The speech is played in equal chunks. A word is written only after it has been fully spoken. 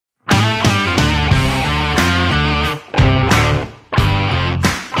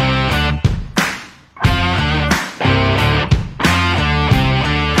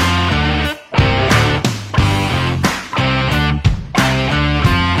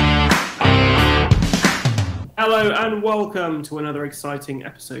Hello and welcome to another exciting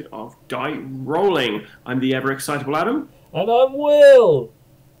episode of Die Rolling. I'm the ever excitable Adam. And I'm Will.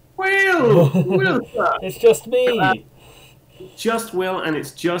 Will, sir. It's just me. Just Will, and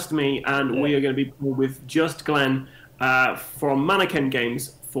it's just me, and we are going to be playing with just Glenn from Mannequin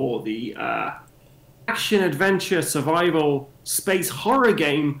Games for the action adventure survival space horror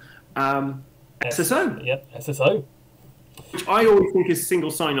game SSO. Yep, SSO. Which I always think is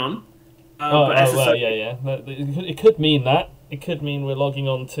single sign-on. Well, yeah. It could mean that. It could mean we're logging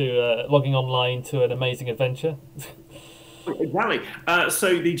online to an amazing adventure. Exactly.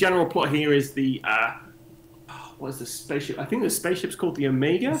 So the general plot here is the what is the spaceship? I think the spaceship's called the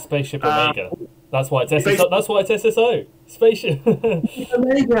Omega. Spaceship Omega. That's why it's SSO. That's why it's SSO. Spaceship.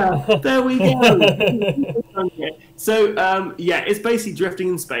 Omega. There we go. So yeah, it's basically drifting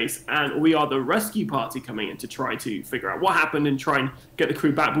in space, and we are the rescue party coming in to try to figure out what happened and try and get the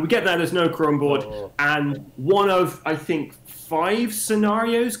crew back. But we get there, there's no crew on board, and one of I think 5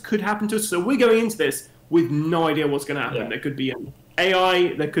 scenarios could happen to us. So we're going into this with no idea what's going to happen. Yeah. There could be an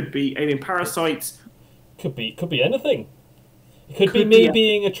AI, there could be alien parasites. Could be anything. It could be me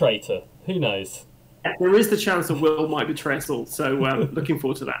being a traitor. Who knows? There is the chance that Will might betray us all, so looking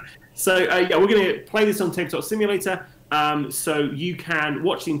forward to that. So yeah, we're going to play this on Tabletop Simulator. So you can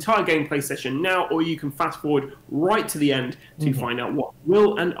watch the entire gameplay session now, or you can fast forward right to the end to find out what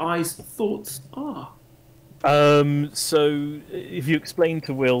Will and I's thoughts are. So if you explain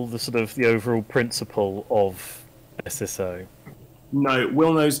to Will the overall principle of SSO. No,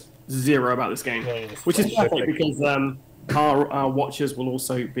 Will knows zero about this game, which is perfect because our watchers will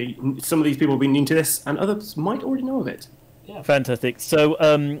also be, some of these people will be new to this, and others might already know of it. Yeah. Fantastic.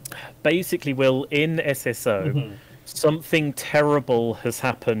 So basically, Will, in SSO, something terrible has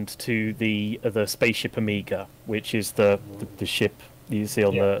happened to the spaceship Omega, which is the ship you see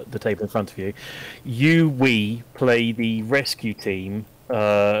on the table in front of you. We play the rescue team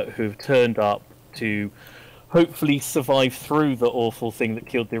who've turned up to hopefully survive through the awful thing that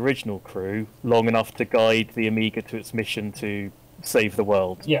killed the original crew long enough to guide the Omega to its mission to save the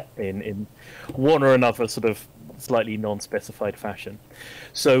world in one or another sort of slightly non-specified fashion.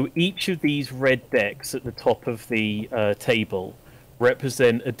 So each of these red decks at the top of the table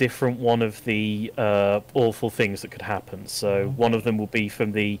represent a different one of the awful things that could happen. So one of them will be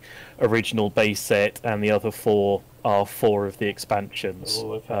from the original base set, and the other 4 are 4 of the expansions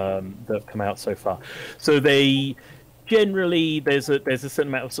that have come out so far. So they generally there's a certain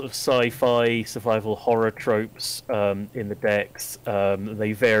amount of sort of sci-fi survival horror tropes in the decks.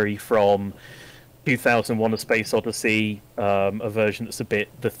 They vary from 2001: A Space Odyssey, a version that's a bit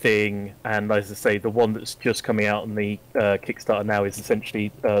The Thing, and as I say, the one that's just coming out on the Kickstarter now is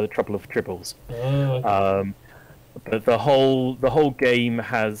essentially The Trouble of Tribbles. But the whole game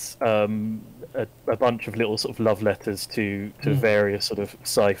has a bunch of little sort of love letters to various sort of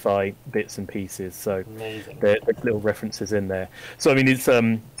sci-fi bits and pieces. So there's little references in there. So I mean, it's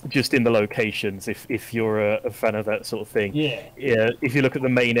just in the locations. If you're a fan of that sort of thing, if you look at the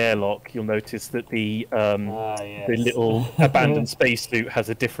main airlock, you'll notice that the little abandoned spacesuit has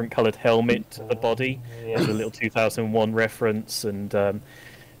a different coloured helmet to the body. There's a little 2001 reference, and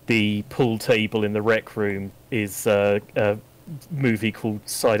the pool table in the rec room is a movie called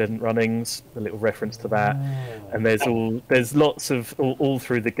Silent Runnings, a little reference to that. And there's lots of all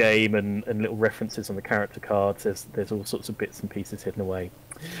through the game, and little references on the character cards. There's all sorts of bits and pieces hidden away.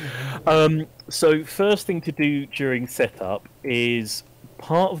 So first thing to do during setup is,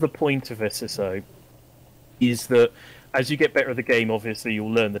 part of the point of SSO is that as you get better at the game, obviously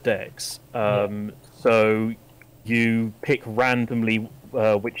you'll learn the decks. So you pick randomly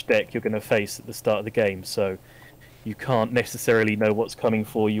which deck you're going to face at the start of the game. So you can't necessarily know what's coming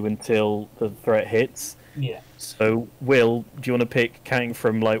for you until the threat hits. So, Will, do you want to pick, counting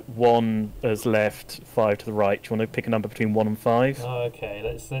from like 1 as left, 5 to the right? Do you want to pick a number between 1 and 5? Okay,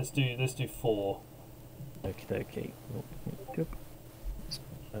 let's do 4. Okie dokie.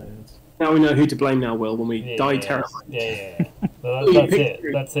 Now we know who to blame. Now, Will, when we die terrified.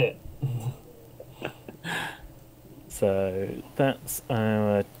 That's it. So that's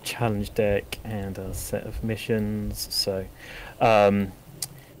our challenge deck and our set of missions. So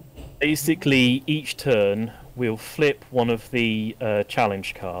basically each turn we'll flip one of the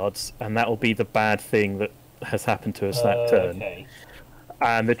challenge cards, and that will be the bad thing that has happened to us that turn.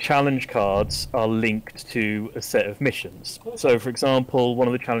 And the challenge cards are linked to a set of missions. So for example, one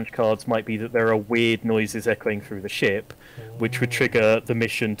of the challenge cards might be that there are weird noises echoing through the ship, which would trigger the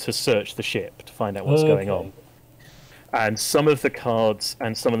mission to search the ship to find out what's going on. And some of the cards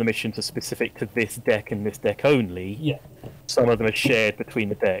and some of the missions are specific to this deck and this deck only. Yeah. Some of them are shared between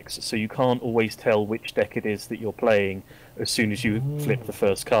the decks, so you can't always tell which deck it is that you're playing as soon as you flip the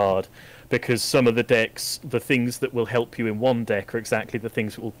first card, because some of the decks, the things that will help you in one deck are exactly the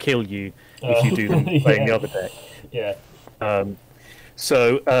things that will kill you if you do them playing the other deck. Yeah.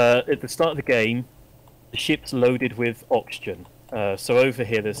 So at the start of the game, the ship's loaded with oxygen. So over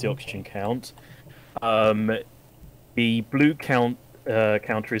here, there's the oxygen count. The blue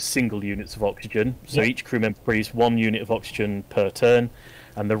counter is single units of oxygen. So each crew member breathes 1 unit of oxygen per turn.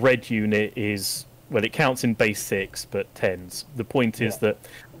 And the red unit is, well, it counts in base 6, but 10s. The point is that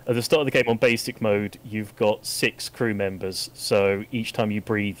at the start of the game on basic mode, you've got 6 crew members. So each time you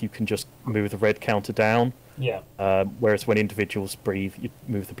breathe, you can just move the red counter down. Yeah. Whereas when individuals breathe, you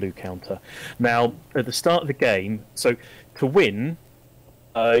move the blue counter. Now, at the start of the game, so to win,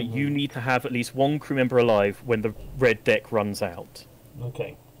 you need to have at least 1 crew member alive when the red deck runs out.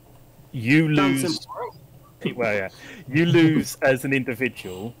 Okay. You lose. Well, yeah. You lose as an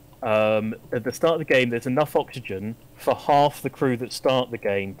individual. At the start of the game, there's enough oxygen for half the crew that start the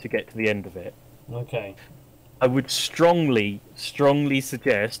game to get to the end of it. Okay. I would strongly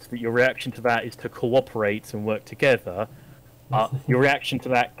suggest that your reaction to that is to cooperate and work together. Your reaction to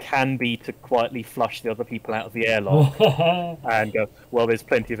that can be to quietly flush the other people out of the airlock and go, well, there's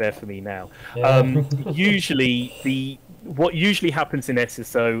plenty of air for me now. Yeah. What usually happens in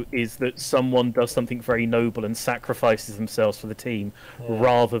SSO is that someone does something very noble and sacrifices themselves for the team,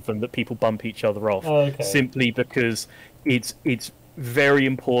 rather than that people bump each other off. Simply because it's very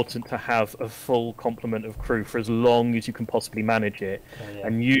important to have a full complement of crew for as long as you can possibly manage it.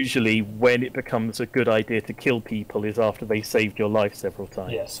 And usually when it becomes a good idea to kill people is after they saved your life several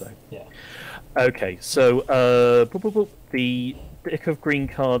times. Okay, so the deck of green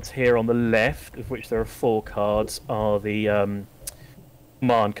cards here on the left, of which there are 4 cards, are the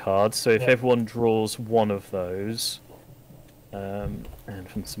command cards. So if everyone draws one of those, and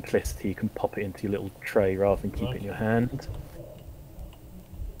from simplicity you can pop it into your little tray rather than keep it in your hand.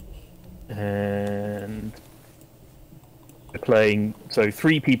 And we're playing, so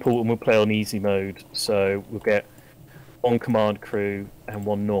 3 people, and we'll play on easy mode. So we'll get 1 command crew and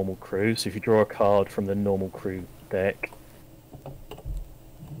 1 normal crew. So if you draw a card from the normal crew deck,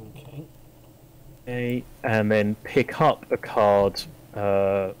 and then pick up a card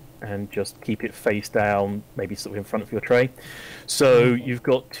and just keep it face down, maybe sort of in front of your tray. So you've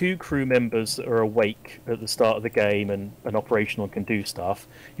got 2 crew members that are awake at the start of the game and operational and can do stuff.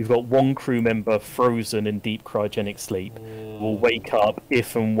 You've got 1 crew member frozen in deep cryogenic sleep, will wake up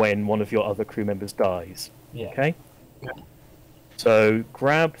if and when one of your other crew members dies. Okay? So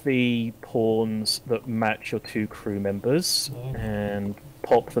grab the pawns that match your 2 crew members and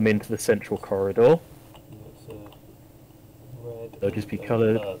pop them into the central corridor. They'll just be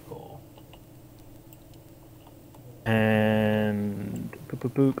coloured. And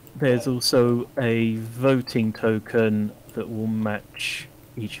there's also a voting token that will match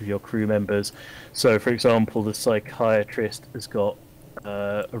each of your crew members. So, for example, the psychiatrist has got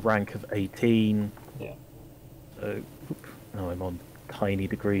a rank of 18. So, now I'm on tiny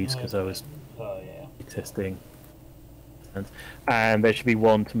degrees because I was testing. And there should be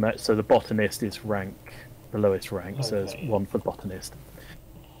 1 to match. So the botanist is the lowest rank, so there's 1 for the botanist.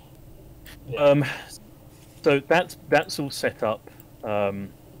 So that's all set up.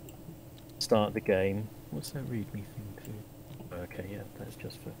 Start the game. What's that read me thing too? Okay, yeah, that's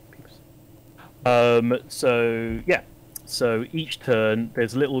just for peeps. So each turn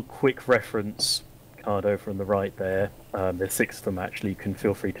there's a little quick reference card over on the right there. There's 6 of them actually. You can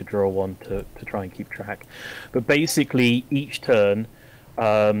feel free to draw 1 to try and keep track. But basically each turn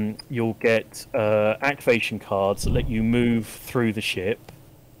you'll get activation cards that let you move through the ship.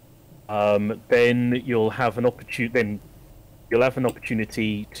 Then you'll have an opportunity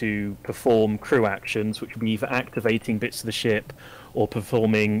to perform crew actions, which will be either activating bits of the ship or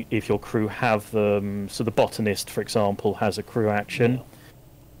performing if your crew have them. So the botanist, for example, has a crew action.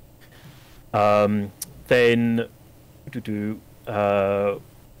 Then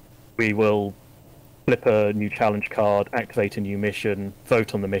we will flip a new challenge card, activate a new mission,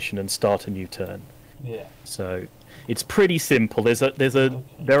 vote on the mission, and start a new turn. So it's pretty simple.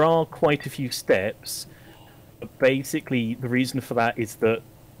 There are quite a few steps. But basically, the reason for that is that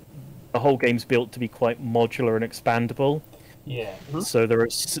the whole game's built to be quite modular and expandable. So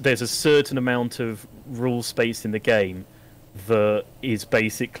there's a certain amount of rule space in the game that is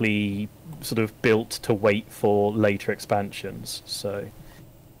basically sort of built to wait for later expansions. So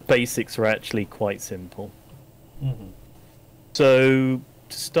basics are actually quite simple. So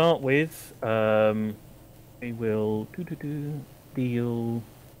to start with, we will deal.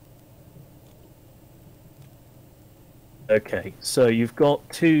 Okay, so you've got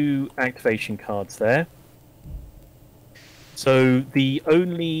 2 activation cards there. So the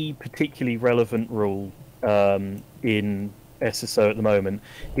only particularly relevant rule in SSO at the moment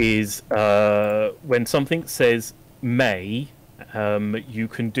is when something says may, you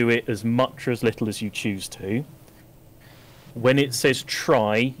can do it as much or as little as you choose to. When it says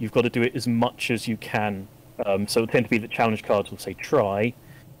try, you've got to do it as much as you can. So it'll tend to be that challenge cards will say try.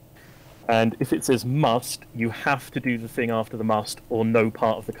 And if it says must, you have to do the thing after the must, or no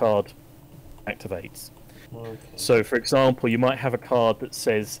part of the card activates. Okay. So, for example, you might have a card that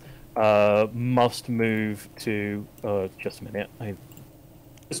says must move to... just a minute.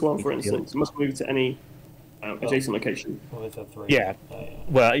 This one, for instance, must move to any adjacent location. Well, is that 3? Yeah. Oh, yeah.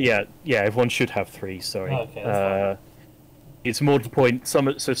 Well, yeah, everyone should have 3, sorry. Oh, okay, that's fine. It's more to the point. Some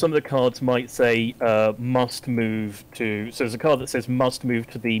of the cards might say must move to... So there's a card that says must move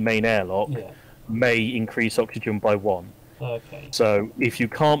to the main airlock, may increase oxygen by 1. Okay. So if you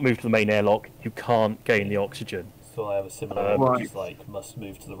can't move to the main airlock, you can't gain the oxygen. So I have a similar one, which is like must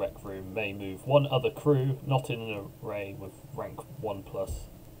move to the rec room, may move 1 other crew, not in an array with rank 1+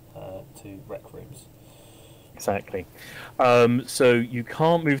 to rec rooms. Exactly. So you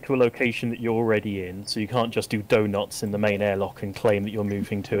can't move to a location that you're already in, so you can't just do donuts in the main airlock and claim that you're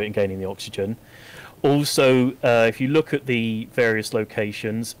moving to it and gaining the oxygen. Also, if you look at the various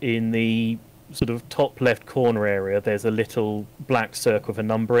locations, in the sort of top left corner area, there's a little black circle with a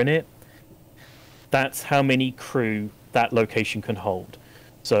number in it. That's how many crew that location can hold.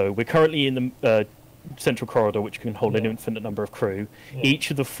 So we're currently in the central corridor, which can hold an infinite number of crew. Each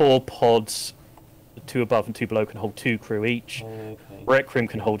of the 4 pods, 2 above and 2 below, can hold 2 crew each. Rec room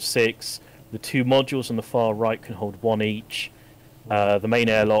can hold 6. The 2 modules on the far right can hold 1 each. The main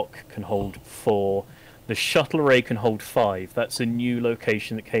airlock can hold 4. The shuttle array can hold 5. That's a new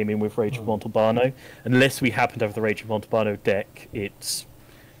location that came in with Rage of Montalbano. Unless we happen to have the Rage of Montalbano deck, it's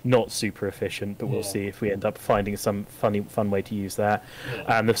not super efficient, but we'll see if we end up finding some fun way to use that.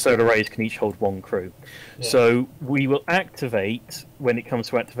 And the solar arrays can each hold 1 crew. So we will activate, when it comes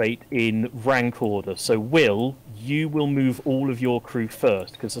to activate, in rank order. So Will, you will move all of your crew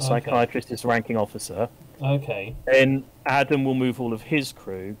first, because the psychiatrist is the ranking officer. Okay. Then Adam will move all of his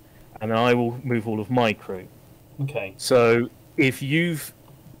crew, and then I will move all of my crew. Okay. So if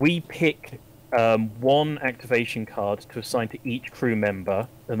we pick 1 activation card to assign to each crew member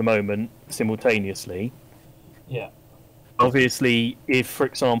at the moment simultaneously. Yeah. Obviously, if, for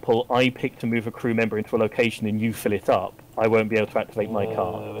example, I pick to move a crew member into a location and you fill it up, I won't be able to activate my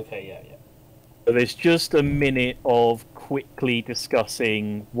card. Okay, yeah. So there's just a minute of quickly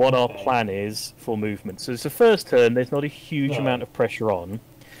discussing what our plan is for movement. So it's the first turn, there's not a huge amount of pressure on,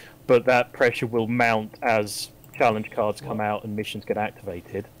 but that pressure will mount as challenge cards come out and missions get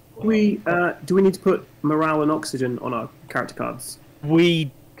activated. Do we need to put morale and oxygen on our character cards?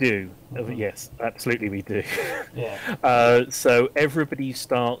 We do. Yes, absolutely we do. So everybody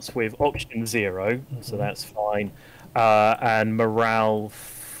starts with oxygen 0, so that's fine, and morale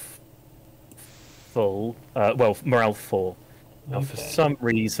full. Morale 4. Now, for some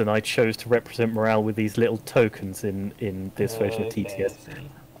reason, I chose to represent morale with these little tokens in this version of TTS.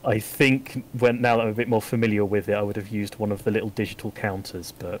 I think now that I'm a bit more familiar with it, I would have used one of the little digital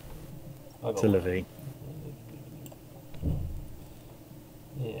counters, but it's a Levy.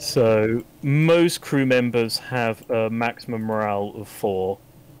 So most crew members have a maximum morale of 4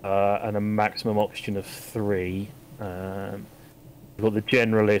 and a maximum oxygen of 3. We've got the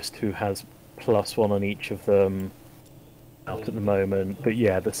generalist who has +1 on each of them out at the moment, but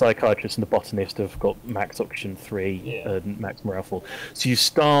yeah, the psychiatrist and the botanist have got max oxygen 3 and max morale 4. So you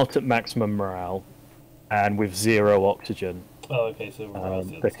start at maximum morale and with 0 oxygen. Oh, okay, so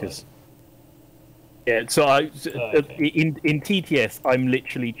because in TTS, I'm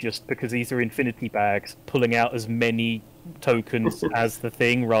literally just, because these are infinity bags, pulling out as many tokens as the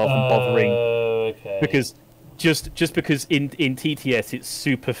thing rather than bothering. Because just because in TTS it's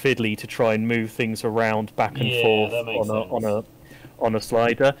super fiddly to try and move things around back and forth on a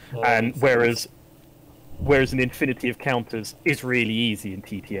slider, and whereas an infinity of counters is really easy in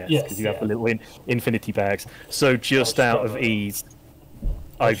TTS because you have the little infinity bags. So just out of ease,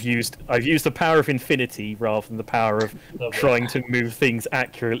 I've used the power of infinity rather than the power of trying to move things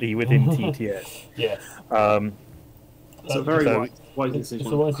accurately within TTS. It's a very wise decision.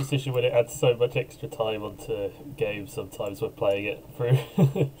 It's a wise decision when it adds so much extra time onto games sometimes when playing it through.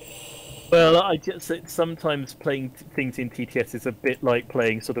 Well, sometimes playing things in TTS is a bit like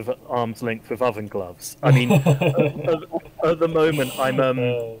playing sort of at arm's length with oven gloves. I mean, at the moment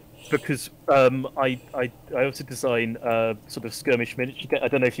because I also design sort of skirmish miniature. I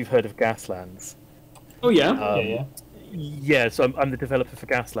don't know if you've heard of Gaslands. Oh yeah. Yeah, so I'm the developer for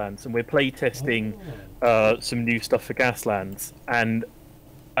Gaslands, and we're playtesting some new stuff for Gaslands. And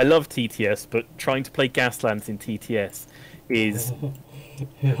I love TTS, but trying to play Gaslands in TTS is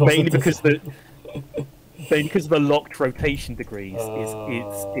mainly because of the locked rotation degrees.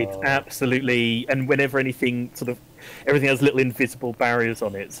 It's absolutely, and whenever everything has little invisible barriers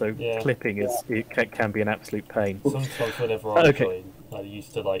on it, so clipping can be an absolute pain. Sometimes whenever I join, I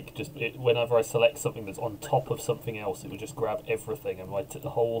used to whenever I select something that's on top of something else, it would just grab everything, and the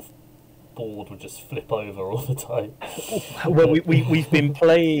whole board would just flip over all the time. Well, we've been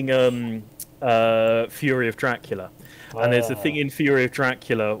playing Fury of Dracula, and there's a thing in Fury of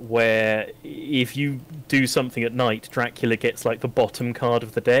Dracula where if you do something at night, Dracula gets like the bottom card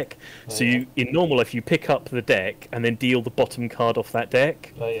of the deck. So in normal life, you pick up the deck and then deal the bottom card off that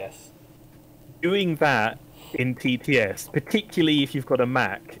deck. Oh yes. Doing that in TTS, particularly if you've got a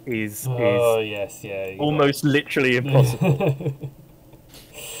Mac, is almost literally impossible.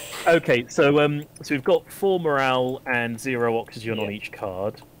 Okay, so we've got 4 morale and 0 oxygen on each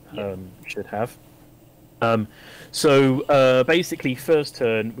card. Should have. So basically, first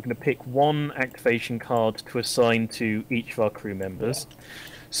turn, we're going to pick 1 activation card to assign to each of our crew members.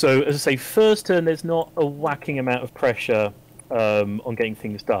 So, as I say, first turn, there's not a whacking amount of pressure on getting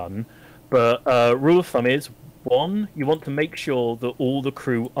things done. But rule of thumb is, 1, you want to make sure that all the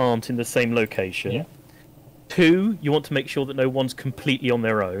crew aren't in the same location. Yeah. 2, you want to make sure that no one's completely on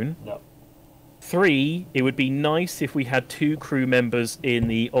their own. No. 3, it would be nice if we had 2 crew members in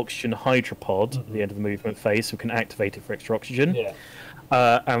the oxygen hydropod at the end of the movement phase, so we can activate it for extra oxygen.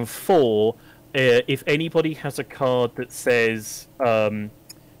 Yeah. And 4, if anybody has a card that says,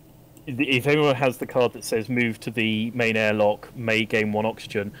 if anyone has the card that says move to the main airlock, may gain 1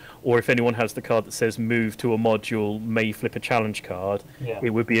 oxygen, or if anyone has the card that says move to a module, may flip a challenge card,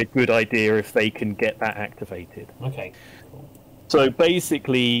 it would be a good idea if they can get that activated. Okay. Cool. So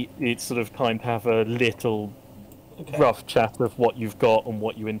basically, it's sort of time to have a little rough chat of what you've got and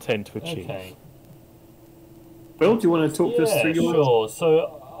what you intend to achieve. Okay. Bill, do you want to talk us through your... Sure.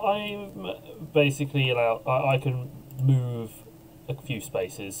 So I'm basically I can move a few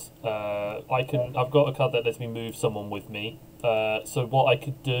spaces. I've got a card that lets me move someone with me. So what I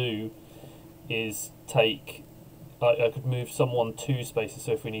could do is I could move someone 2 spaces,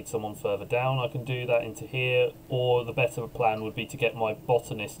 so if we need someone further down, I can do that into here, or the better plan would be to get my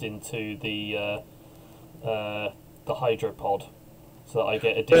botanist into the hydropod, so that I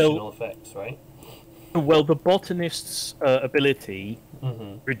get additional effects, right? Well, the botanist's ability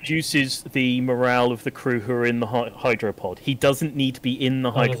reduces the morale of the crew who are in the hydropod. He doesn't need to be in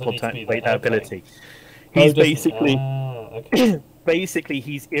the hydropod to activate that ability. He's basically... Basically,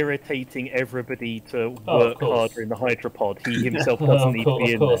 he's irritating everybody to work harder in the hydropod. He himself doesn't need to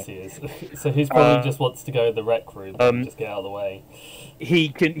be in there. Of course he is. So he probably just wants to go in the rec room and just get out of the way.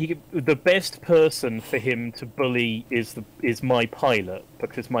 The best person for him to bully is my pilot,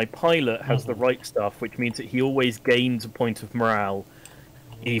 because my pilot has the right stuff, which means that he always gains a point of morale,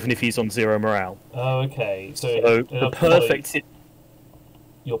 even if he's on 0 morale. Oh, okay. So the perfect...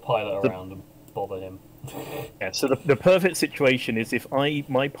 Your pilot around and bother him. Yeah, so the perfect situation is if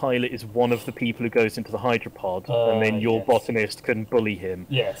my pilot is one of the people who goes into the hydropod, and then your botanist can bully him.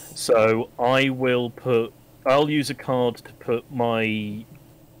 Yes. So I'll use a card to put my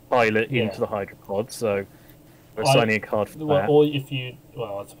pilot into the hydropod, so we're assigning a card for that. Or if you...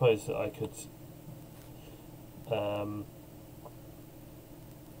 Well, I suppose that I could...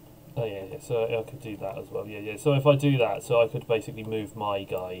 Oh yeah, so I could do that as well. Yeah. So if I do that, so I could basically move my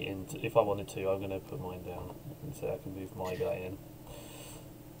guy into. If I wanted to, I'm going to put mine down and say I can move my guy in.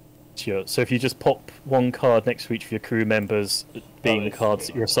 Sure. So if you just pop 1 card next to each of your crew members, being the cards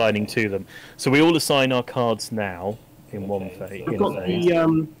that you're assigning to them. So we all assign our cards now in one phase. I've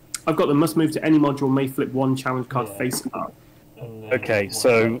got the must move to any module, may flip 1 challenge card face up. Okay,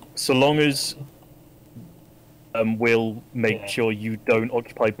 so long as we'll make sure you don't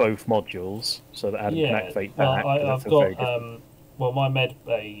occupy both modules, so that Adam can activate that. I've got well, my med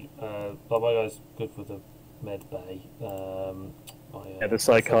bay. My guy's good with the med bay. The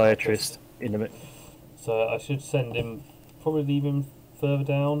psychiatrist in the mid. So I should send him. Probably leave him further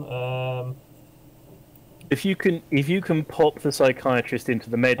down. If you can pop the psychiatrist into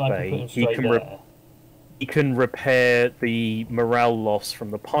the med bay, he can repair the morale loss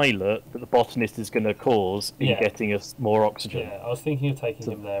from the pilot that the botanist is going to cause in getting us more oxygen. Yeah, I was thinking of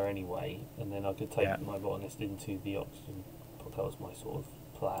taking him there anyway, and then I could take my botanist into the oxygen. That was my sort of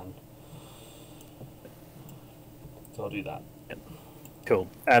plan. So I'll do that. Cool.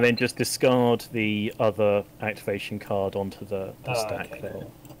 And then just discard the other activation card onto the stack okay, there.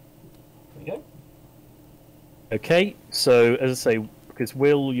 cool. There we go. Okay, so as I say, because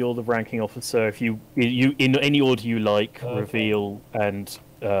Will, you're the ranking officer. If you in any order you like, reveal and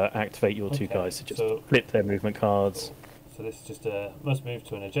activate your two guys. So just flip their movement cards. Cool. So this just must move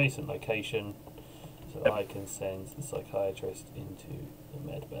to an adjacent location, so I can send the psychiatrist into the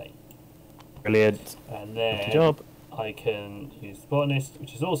med bay. Brilliant. And then good job. I can use the botanist,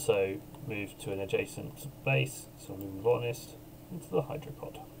 which is also moved to an adjacent base. So I'll move the botanist into the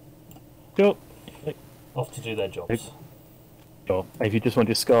hydropod. Cool. Off to do their jobs. Sure. If you just want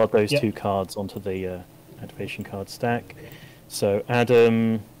to discard those two cards onto the activation card stack. So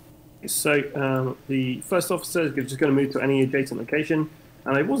Adam. So the first officer is just going to move to any adjacent location,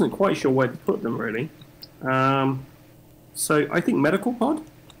 and I wasn't quite sure where to put them really. So I think medical pod.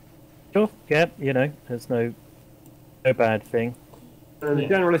 Sure. Yeah. There's no bad thing. And the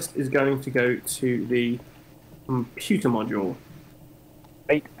generalist is going to go to the computer module.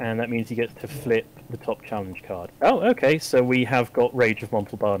 Right, and that means he gets to flip the top challenge card. Oh, okay. So we have got Rage of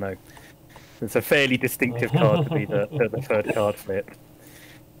Montalbano. It's a fairly distinctive card to be the third card flip.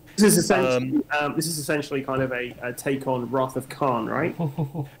 This is essentially kind of a take on Wrath of Khan, right?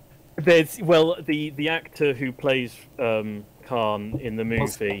 The actor who plays Khan in the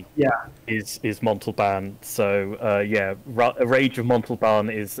movie is Montalban. So Rage of Montalban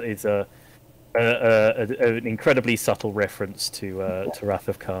is an incredibly subtle reference to Wrath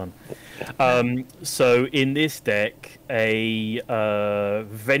of Khan. So in this deck, a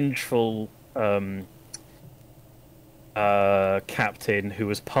vengeful captain who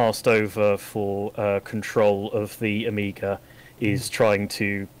was passed over for control of the Amiga is trying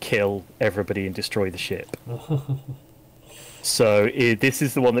to kill everybody and destroy the ship. So this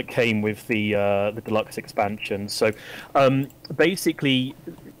is the one that came with the deluxe expansion. So basically,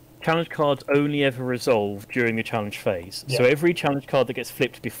 challenge cards only ever resolve during the challenge phase. So every challenge card that gets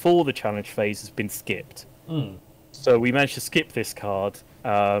flipped before the challenge phase has been skipped. So we managed to skip this card,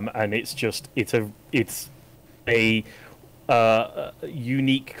 and it's a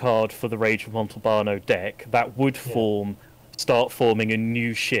unique card for the Rage of Montalbano deck that would start forming a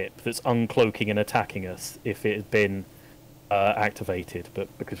new ship that's uncloaking and attacking us if it had been activated. But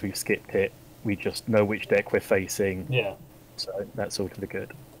because we've skipped it, we just know which deck we're facing. Yeah. So that's all to the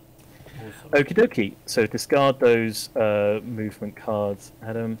good. Awesome. Okie dokie. So discard those movement cards,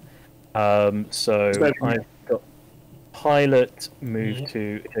 Adam. So I've got pilot move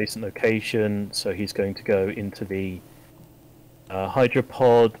to adjacent location. So he's going to go into the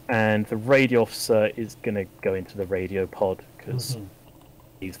hydropod, and the radio officer is going to go into the radio pod because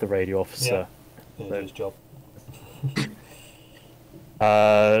he's the radio officer. Yeah, so his job.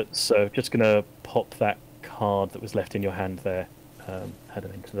 So just going to pop that card that was left in your hand there, head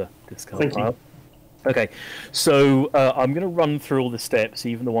it into the discard pile. Okay, so I'm going to run through all the steps,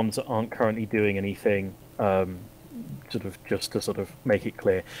 even the ones that aren't currently doing anything, just to make it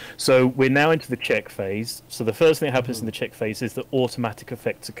clear. So we're now into the check phase. So the first thing that happens in the check phase is that automatic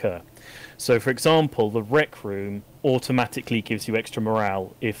effects occur. So for example, the rec room automatically gives you extra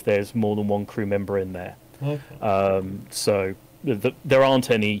morale if there's more than one crew member in there. Okay. So there aren't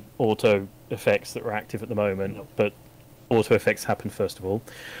any auto effects that are active at the moment, but auto effects happen first of all.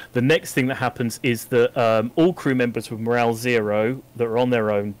 The next thing that happens is that all crew members with morale 0 that are on their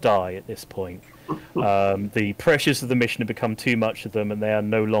own die at this point. The pressures of the mission have become too much of them and they are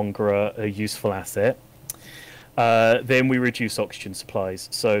no longer a useful asset. Then we reduce oxygen supplies.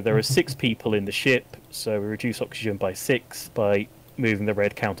 So there are 6 people in the ship, so we reduce oxygen by 6 by moving the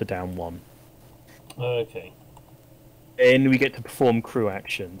red counter down 1. Okay. Then we get to perform crew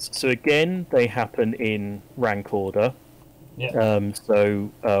actions. So again, they happen in rank order. Yeah.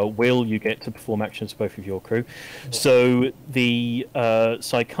 Will, you get to perform actions for both of your crew. Yeah. So the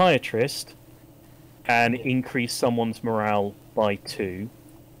psychiatrist can increase someone's morale by 2.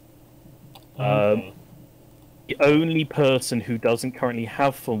 Okay. The only person who doesn't currently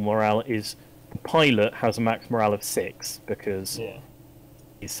have full morale is the pilot, has a max morale of 6 because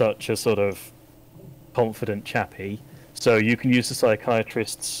he's such a sort of confident chappy. So you can use the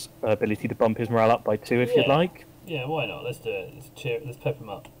psychiatrist's ability to bump his morale up by 2 if you'd like. Yeah, why not? Let's do it. Let's pep him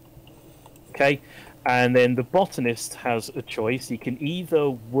up. Okay, and then the botanist has a choice. He can either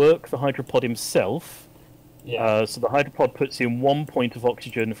work the hydropod himself. Yeah. So the hydropod puts in 1 point of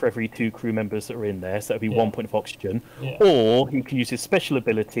oxygen for every 2 crew members that are in there. So that would be 1 point of oxygen. Yeah. Or he can use his special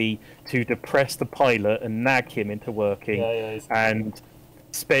ability to depress the pilot and nag him into working. And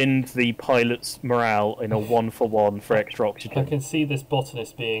spend the pilot's morale in a 1-for-1 for extra oxygen. I can see this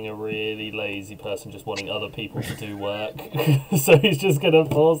botanist being a really lazy person, just wanting other people to do work. So he's just going to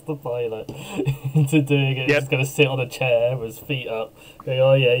force the pilot into doing it. He's just going to sit on a chair with his feet up, going,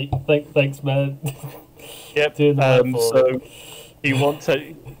 "Oh yeah, thanks, man." Yep. Doing the So you want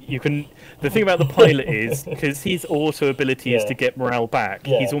to. You can. The thing about the pilot is because his auto ability is to get morale back.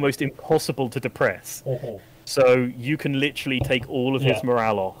 He's almost impossible to depress. So you can literally take all of his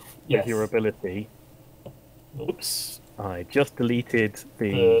morale off with your ability. Oops, I just deleted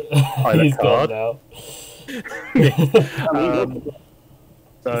the pilot he's card. Gone now.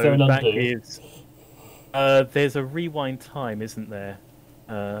 So is there an that undo? is. There's a rewind time, isn't there?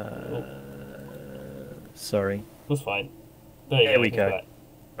 Sorry. That's fine. There we go.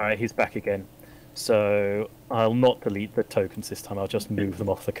 Alright, he's back again. So I'll not delete the tokens this time, I'll just move them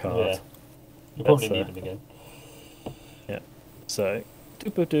off the card. Yeah. You probably need them again. Yeah. So,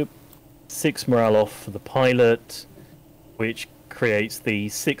 doop. 6 morale off for the pilot, which creates the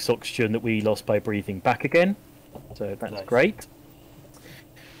 6 oxygen that we lost by breathing back again. So that's great.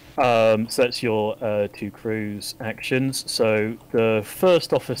 So that's your 2 crews actions. So the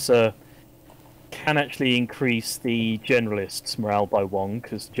first officer can actually increase the generalist's morale by 1,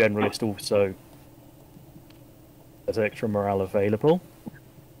 because generalist also has extra morale available.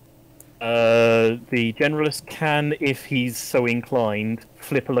 The generalist can, if he's so inclined,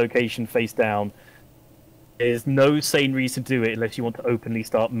 flip a location face down. There's no sane reason to do it unless you want to openly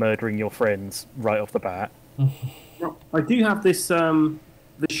start murdering your friends right off the bat. I do have this the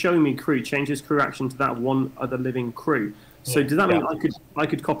show me crew changes crew action to that one other living crew. So does that mean I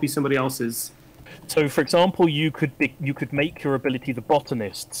could copy somebody else's? So, for example, you could make your ability the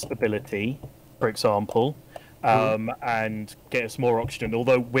botanist's ability, for example, and get us more oxygen.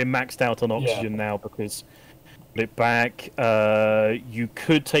 Although we're maxed out on oxygen now because put it back. You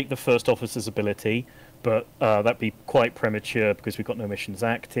could take the first officer's ability, but that'd be quite premature because we've got no missions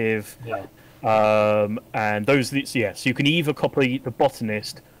active. And those, so you can either copy the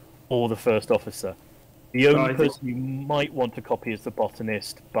botanist or the first officer. The only person you might want to copy is the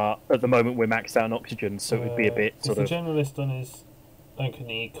botanist, but at the moment we're maxed out on oxygen, so it would be a bit sort of... Is the generalist on his own, can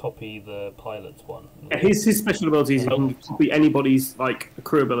he copy the pilot's one? Yeah, his special abilities, he can copy anybody's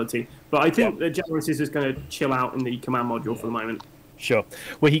crew ability, but I think the generalist is just going to chill out in the command module for the moment. Sure.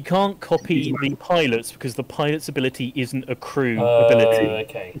 Well, he can't copy the pilot's because the pilot's ability isn't a crew ability.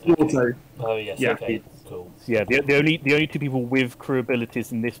 Okay. Oh yes. Yeah. Okay. Cool. Yeah. The only 2 people with crew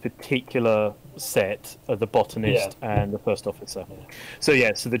abilities in this particular set are the botanist and the first officer. So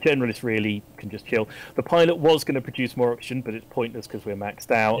so the generalist really can just chill. The pilot was going to produce more oxygen, but it's pointless because we're maxed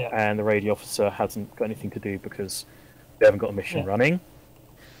out, and the radio officer hasn't got anything to do because they haven't got a mission running.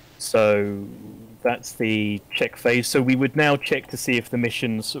 So that's the check phase. So we would now check to see if the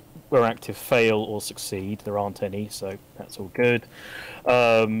missions were active, fail, or succeed. There aren't any, so that's all good.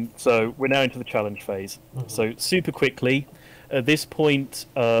 So we're now into the challenge phase. So super quickly, at this point,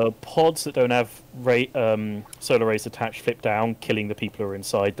 pods that don't have solar arrays attached flip down, killing the people who are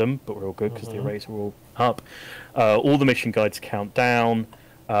inside them, but we're all good because the arrays are all up. All the mission guides count down.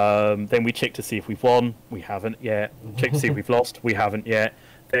 Then we check to see if we've won. We haven't yet. Check to see if we've lost. We haven't yet.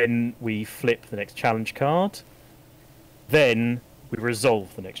 Then we flip the next challenge card. Then we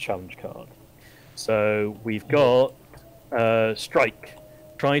resolve the next challenge card. So we've got strike.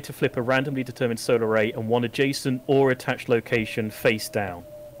 Try to flip a randomly determined solar array and one adjacent or attached location face down.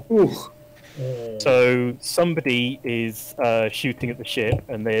 So somebody is shooting at the ship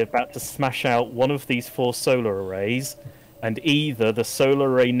and they're about to smash out one of these 4 solar arrays, and either the solar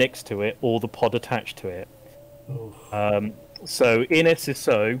array next to it or the pod attached to it. So in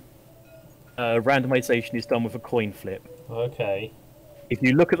SSO, randomization is done with a coin flip. Okay. If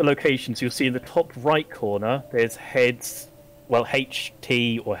you look at the locations, you'll see in the top right corner, there's heads, well,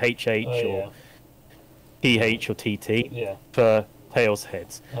 HT or HH or PH or TT for tails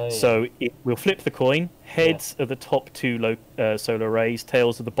heads. So we'll flip the coin. Heads are the top 2 solar arrays,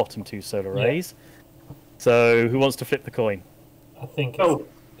 tails are the bottom 2 solar arrays. So who wants to flip the coin? I think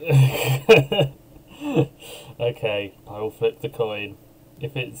okay, I will flip the coin.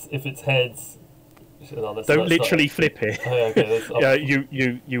 If it's heads, don't literally flip it.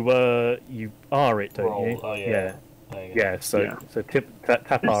 You are it, don't roll. you? Oh yeah. So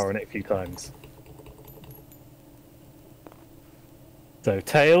tap R on it a few times. So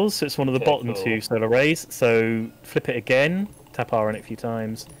tails, so it's one of the bottom 2 solar arrays. So flip it again, tap R on it a few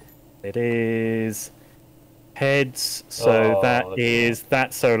times. It is heads, so that is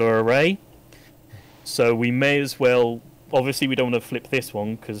that solar array. So we may as well, obviously we don't want to flip this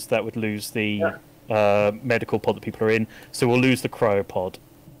one because that would lose the medical pod that people are in, so we'll lose the cryopod.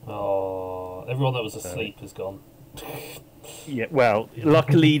 Oh, everyone that was asleep is gone. Yeah, well,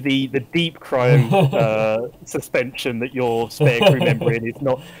 luckily the deep cryo suspension that your spare crew member in is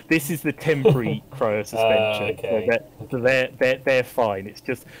not. This is the temporary cryo suspension. Okay. So they're fine. It's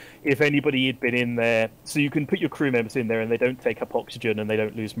just if anybody had been in there, so you can put your crew members in there and they don't take up oxygen and they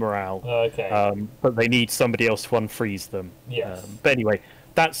don't lose morale. Okay. But they need somebody else to unfreeze them. Yes. But anyway,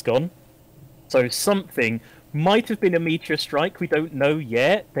 that's gone. So something might have been a meteor strike. We don't know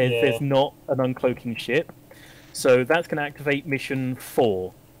yet. There's not an uncloaking ship. So that's going to activate mission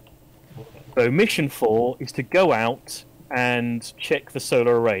 4. Okay. So mission 4 is to go out and check the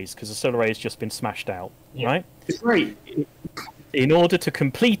solar arrays, because the solar array has just been smashed out, right? It's great. In order to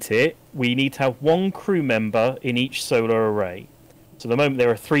complete it, we need to have 1 crew member in each solar array. So at the moment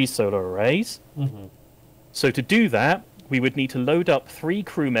there are 3 solar arrays. Mm-hmm. So to do that, we would need to load up 3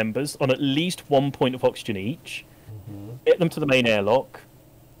 crew members on at least 1 point of oxygen each, get them to the main airlock.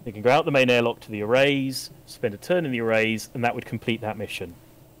 They can go out the main airlock to the arrays, spend a turn in the arrays, and that would complete that mission.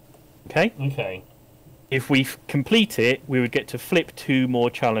 Okay? Okay. If we complete it, we would get to flip 2 more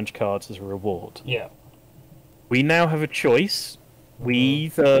challenge cards as a reward. Yeah. We now have a choice. We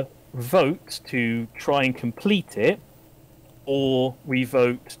either vote to try and complete it, or we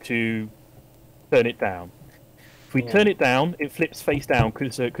vote to turn it down. If we turn it down, it flips face down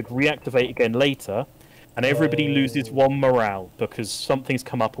because it could reactivate again later. And everybody loses 1 morale because something's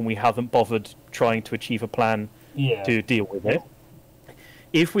come up and we haven't bothered trying to achieve a plan to deal with it.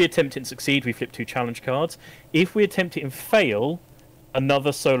 If we attempt it and succeed, we flip 2 challenge cards. If we attempt it and fail,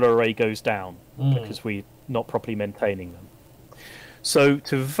 another solar array goes down because we're not properly maintaining them. So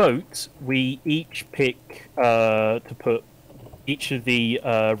to vote, we each pick to put each of the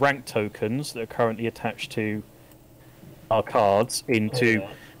rank tokens that are currently attached to our cards into...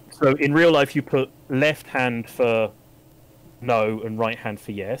 So in real life, you put left hand for no and right hand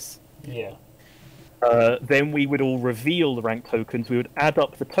for yes. Yeah. Then we would all reveal the rank tokens. We would add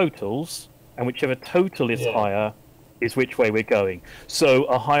up the totals, and whichever total is higher is which way we're going. So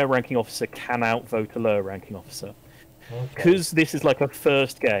a higher ranking officer can outvote a lower ranking officer. Because this is like a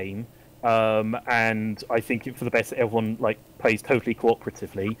first game, and I think for the best that everyone plays totally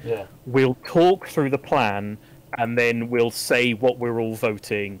cooperatively, we'll talk through the plan, and then we'll say what we're all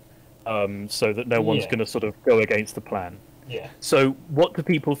voting. So that no one's going to sort of go against the plan. Yeah. So, what do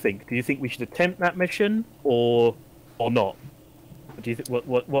people think? Do you think we should attempt that mission, or not? What do you think?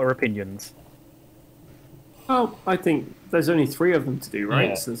 What are opinions? Well, I think there's only 3 of them to do,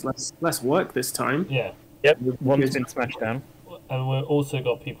 right? So there's less work this time. Yeah. Yep. One's been smashed down. And we've also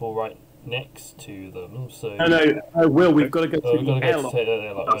got people right next to them. So. No, Will, we've got to go through the airlock.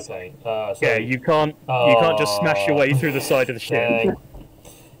 airlock. Okay. Yeah, you can't just smash your way through the side of the ship.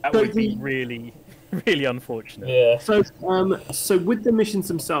 That would be really, really unfortunate. Yeah. So with the missions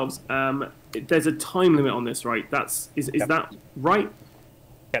themselves, there's a time limit on this, right? Is that right?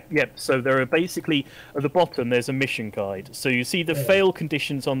 Yep. So there are basically at the bottom there's a mission guide. So you see the fail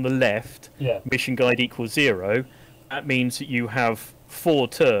conditions on the left. Yeah. Mission guide equals 0. That means that you have 4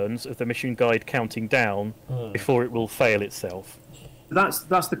 turns of the mission guide counting down before it will fail itself. That's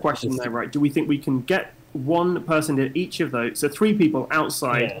the question there, right? Do we think we can get 1 person in each of those, so 3 people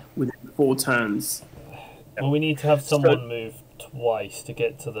outside within 4 turns? Well, we need to have someone move twice to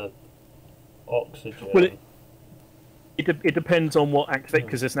get to the oxygen. Well, it depends on what activate,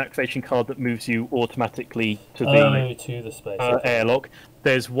 because there's an activation card that moves you automatically to the space airlock.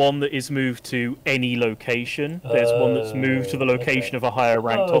 There's one that is moved to any location. There's one that's moved to the location of a higher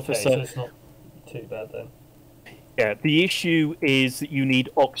ranked officer. So it's not too bad then. Yeah, the issue is that you need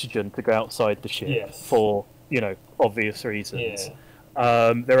oxygen to go outside the ship for, obvious reasons.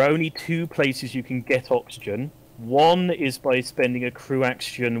 Yeah. There are only 2 places you can get oxygen. One is by spending a crew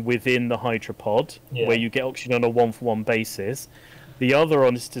oxygen within the hydropod, where you get oxygen on a 1-for-1 basis. The other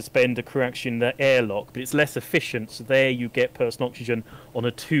one is to spend a crew oxygen in the airlock, but it's less efficient, so there you get personal oxygen on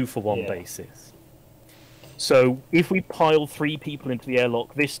a 2-for-1 basis. So if we pile 3 people into the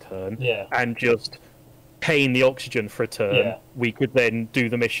airlock this turn and just paying the oxygen for a turn, we could then do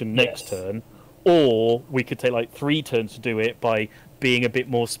the mission next turn, or we could take 3 turns to do it by being a bit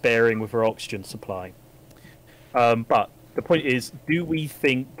more sparing with our oxygen supply. But the point is, do we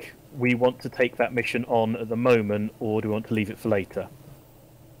think we want to take that mission on at the moment, or do we want to leave it for later?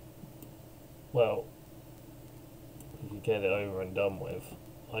 Well, if you get it over and done with,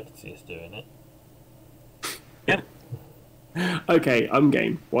 I could see us doing it. Yeah. Okay, I'm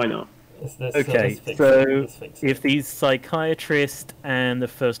game. Why not? Okay, so if the psychiatrist and the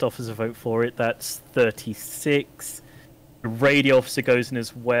first officer vote for it, that's 36. The radio officer goes in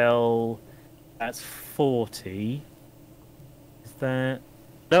as well. That's 40. Is that...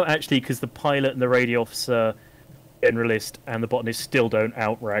 No, actually, because the pilot and the radio officer, generalist, and the botanist still don't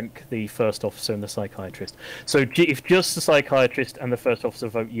outrank the first officer and the psychiatrist. So if just the psychiatrist and the first officer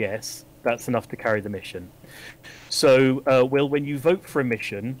vote yes, that's enough to carry the mission. So, Will, when you vote for a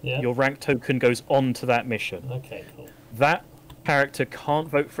mission, your rank token goes on to that mission. Okay, cool. That character can't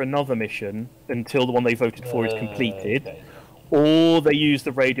vote for another mission until the one they voted for is completed, or they use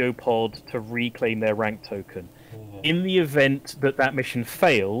the radio pod to reclaim their rank token. In the event that that mission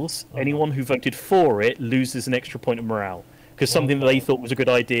fails, anyone who voted for it loses an extra point of morale, because something that they thought was a good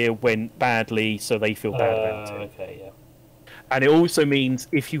idea went badly, so they feel bad about it. Okay, yeah. And it also means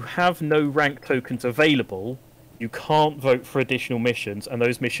if you have no rank tokens available, you can't vote for additional missions, and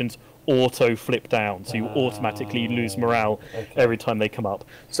those missions auto-flip down, so you automatically lose morale every time they come up.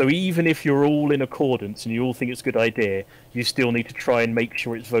 So even if you're all in accordance and you all think it's a good idea, you still need to try and make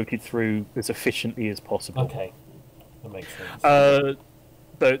sure it's voted through as efficiently as possible. Okay, that makes sense.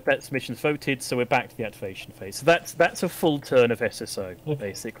 So that's missions voted, so we're back to the activation phase. So that's a full turn of SSO,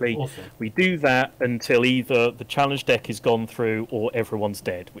 basically. Awesome. We do that until either the challenge deck is gone through or everyone's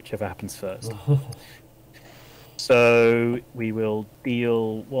dead, whichever happens first. So we will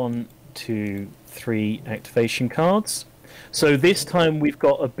deal 1, 2, 3 activation cards. So this time we've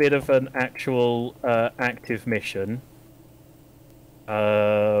got a bit of an actual active mission.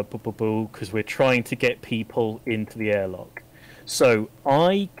 Because we're trying to get people into the airlock. So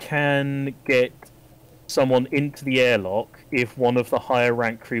I can get someone into the airlock if one of the higher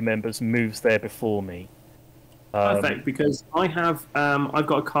rank crew members moves there before me. Perfect, because I have I've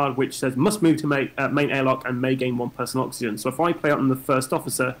got a card which says must move to main airlock and may gain 1 person oxygen. So if I play on the first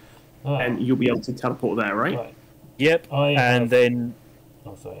officer, then you'll be able to teleport there, right? Yep. Then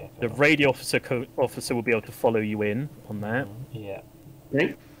sorry, the radio officer will be able to follow you in on that. Yeah.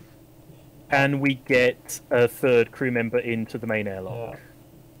 Okay. And we get a third crew member into the main airlock.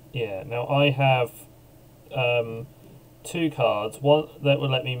 Yeah. Now I have 2 cards. One that will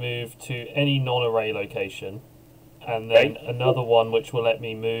let me move to any non-array location, and then another one which will let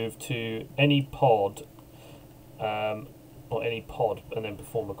me move to any pod, or any pod, and then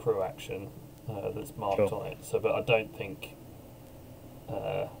perform a crew action that's marked on it. So, but I don't think.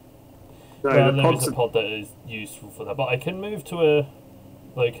 There is a pod that is useful for that, but I can move to a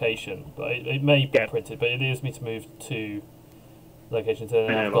location, but it may be printed, but it allows me to move to locations, and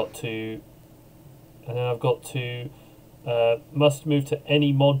then I've got to must move to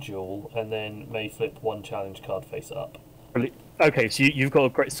any module, and then may flip 1 challenge card face up. Okay, so you've got a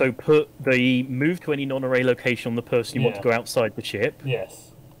great. So put the move to any non-array location on the person you want to go outside the ship.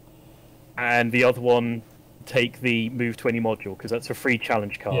 Yes. And the other one, take the move to any module, because that's a free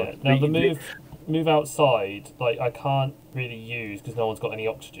challenge card. Yeah. Now the move outside, like I can't really use because no one's got any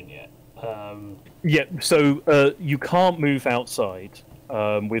oxygen yet. So you can't move outside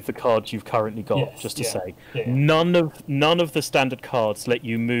with the cards you've currently got. Just to say, none of the standard cards let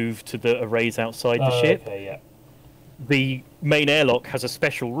you move to the arrays outside the ship. Okay, yeah. The main airlock has a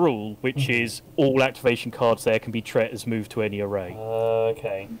special rule, which is all activation cards there can be treated as move to any array.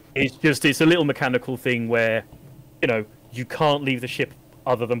 Okay. It's a little mechanical thing where, you can't leave the ship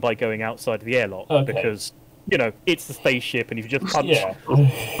other than by going outside of the airlock, because it's the spaceship, and if you just punch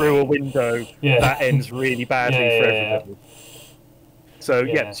through a window, that ends really badly for everybody. So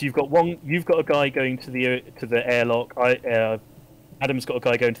so you've got a guy going to the airlock. Adam's got a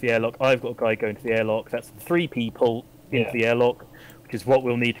guy going to the airlock. I've got a guy going to the airlock. That's 3 people into the airlock, which is what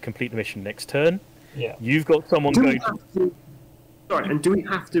we'll need to complete the mission next turn. Yeah. You've got someone going to... Sorry, and do we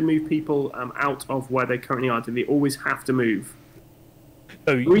have to move people out of where they currently are? Do they always have to move?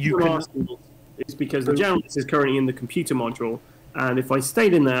 Oh, you can... It's because the generalist is currently in the computer module, and if I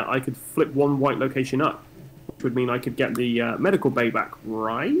stayed in there, I could flip 1 white location up, which would mean I could get the medical bay back,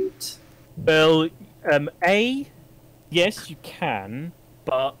 right? Well, yes, you can,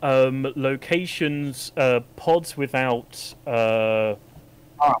 but locations, pods without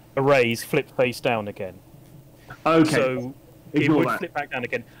arrays flip face down again. Okay. So it would flip back down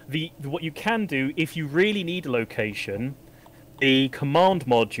again. What you can do, if you really need a location, the command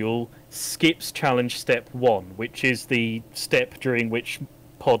module skips challenge step 1, which is the step during which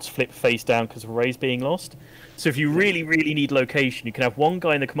pods flip face down because of arrays being lost. So if you really, really need location, you can have 1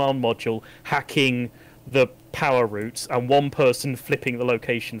 guy in the command module hacking the power routes and 1 person flipping the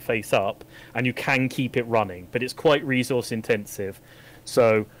location face up, and you can keep it running, but it's quite resource intensive.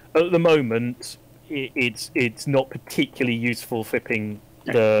 So at the moment, it's not particularly useful flipping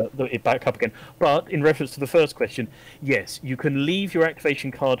it back up again. But in reference to the first question, yes, you can leave your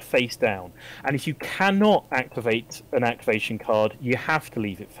activation card face down, and if you cannot activate an activation card, you have to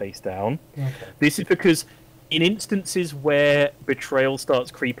leave it face down. Okay. This is because in instances where betrayal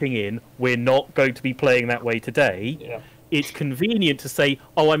starts creeping in, we're not going to be playing that way today. Yeah. It's convenient to say,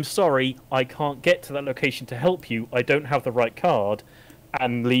 "Oh, I'm sorry, I can't get to that location to help you. I don't have the right card,"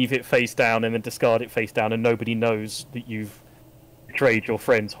 and leave it face down and then discard it face down, and nobody knows that you've betrayed your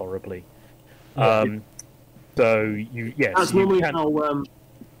friends horribly. So yes, that's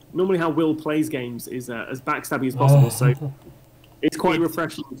normally how Will plays games, is as backstabby as possible. So it's quite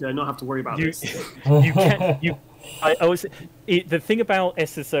refreshing to not have to worry about this. The thing about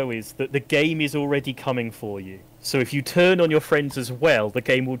SSO is that the game is already coming for you. So if you turn on your friends as well, the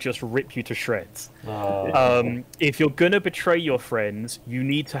game will just rip you to shreds. If you're going to betray your friends, you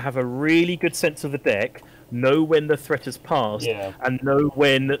need to have a really good sense of the deck, know when the threat has passed, and know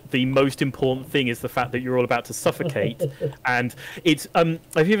when the most important thing is the fact that you're all about to suffocate. And it's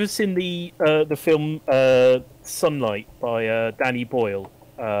have you ever seen the film Sunlight by Danny Boyle?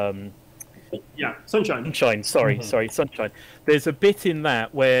 Sunshine. Sunshine. There's a bit in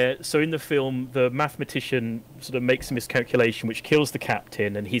that where, so in the film, the mathematician sort of makes a miscalculation which kills the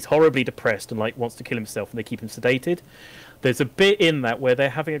captain, and he's horribly depressed and wants to kill himself, and they keep him sedated. There's a bit in that where they're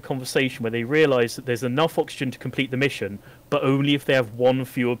having a conversation where they realise that there's enough oxygen to complete the mission, but only if they have one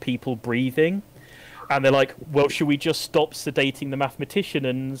fewer people breathing. And they're like, well, should we just stop sedating the mathematician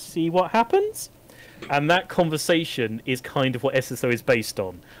and see what happens? And that conversation is kind of what SSO is based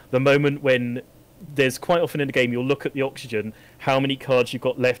on. The moment when there's quite often in the game, you'll look at the oxygen, how many cards you've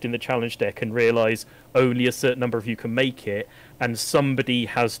got left in the challenge deck, and realise only a certain number of you can make it, and somebody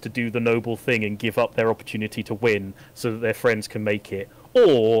has to do the noble thing and give up their opportunity to win so that their friends can make it,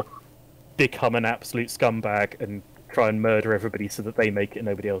 or become an absolute scumbag and try and murder everybody so that they make it and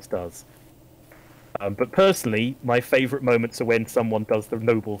nobody else does. But personally, my favourite moments are when someone does the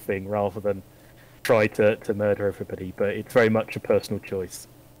noble thing rather than try to murder everybody, but it's very much a personal choice.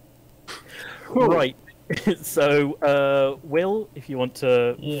 Cool. Right, so Will, if you want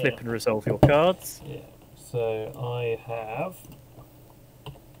to flip and resolve your cards. Yeah, so I have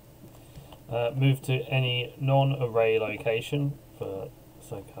moved to any non-array location for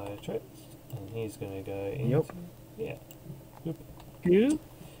psychiatrist, and he's going to go into...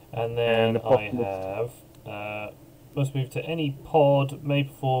 And then I have... must move to any pod, may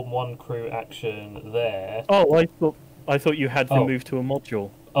perform one crew action there. Oh, I thought you had to move to a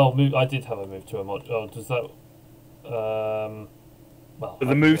module. Oh, I did have a move to a module. Oh, does that... well,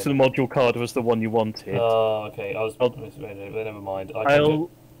 the move to the module card was the one you wanted. Oh, okay. I was... Never mind. I'm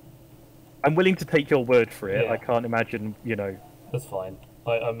willing to take your word for it. Yeah. I can't imagine, That's fine.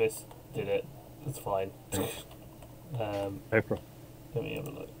 I did it. That's fine. No problem. Let me have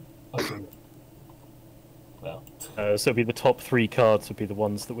a look. I can... Well. So it'd be the top 3 cards would be the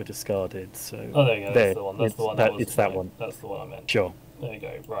ones that were discarded. So oh, there you go. That's the one. That's the one. It's that one. That's the one I meant. Sure. There you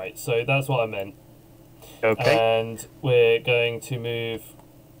go. Right. So that's what I meant. Okay. And we're going to move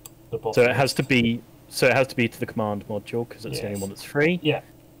the bottom. So it has to be. So it has to be to the command module because it's the only one that's free. Yeah.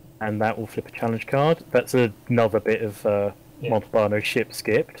 And that will flip a challenge card. That's another bit of Montalbano ship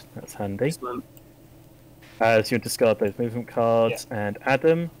skipped. That's handy. Excellent. So you discard those movement cards, and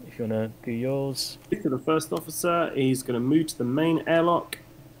Adam, if you want to do yours. To the first officer, he's going to move to the main airlock,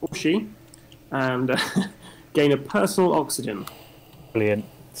 or she, and gain a personal oxygen. Brilliant.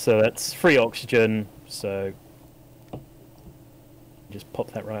 So that's free oxygen. So just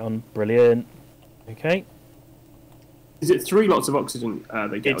pop that right on. Brilliant. Okay. Is it 3 lots of oxygen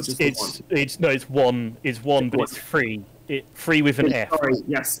they get? It's one, but it's free. Free with an F. Sorry,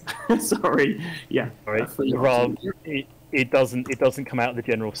 yes. Sorry. Yeah. Sorry. It doesn't come out of the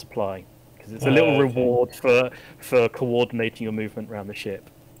general supply because it's a little reward for coordinating your movement around the ship.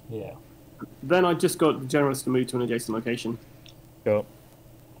 Yeah. Then I just got the generalist to move to an adjacent location. Sure.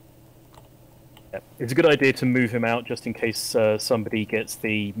 Yeah. It's a good idea to move him out just in case somebody gets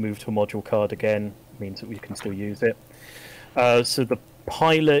the move to a module card again. It means that we can still use it. So the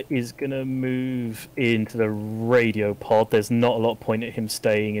pilot is going to move into the radio pod. There's not a lot of point at him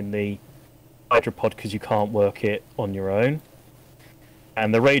staying in the hydropod because you can't work it on your own.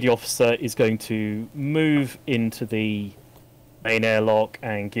 And the radio officer is going to move into the main airlock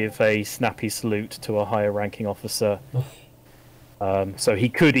and give a snappy salute to a higher ranking officer. So he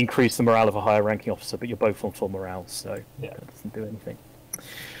could increase the morale of a higher ranking officer, but you're both on full morale, so that doesn't do anything.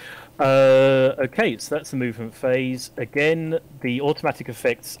 Okay, so that's the movement phase. Again, the automatic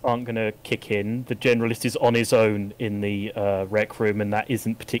effects aren't going to kick in. The generalist is on his own in the rec room, and that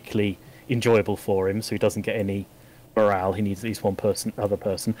isn't particularly enjoyable for him, so he doesn't get any morale. He needs at least one other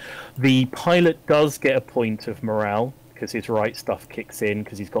person. The pilot does get a point of morale because his right stuff kicks in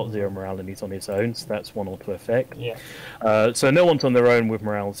because he's got 0 morale and he's on his own, so that's one auto effect. Yeah. So no one's on their own with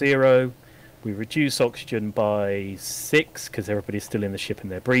morale 0. We reduce oxygen by 6 because everybody's still in the ship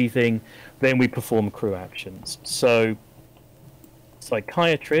and they're breathing. Then we perform crew actions. So,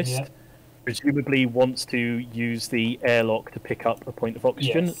 psychiatrist presumably wants to use the airlock to pick up a point of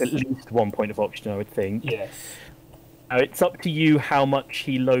oxygen, at least 1 point of oxygen, I would think. Yes. It's up to you how much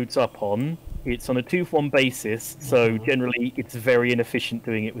he loads up on. It's on a 2-for-1 basis, so generally it's very inefficient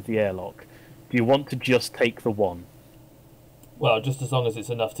doing it with the airlock. Do you want to just take the 1? Well, just as long as it's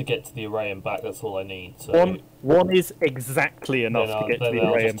enough to get to the array and back, that's all I need. So one is exactly enough to get to the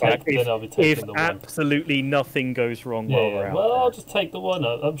array and back. If absolutely nothing goes wrong while we're out well, there. I'll just take the 1.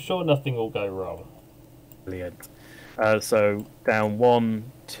 I'm sure nothing will go wrong. Brilliant. So down 1,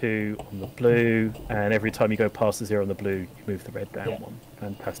 2 on the blue, and every time you go past the 0 on the blue, you move the red down 1.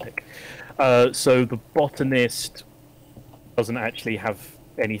 Fantastic. So the botanist doesn't actually have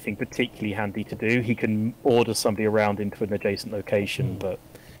anything particularly handy to do. He can order somebody around into an adjacent location, but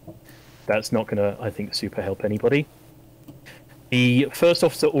that's not going to, I think, super help anybody. The first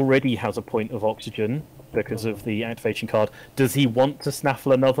officer already has a point of oxygen because of the activation card. Does he want to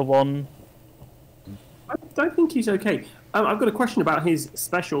snaffle another one? I don't think he's okay. I've got a question about his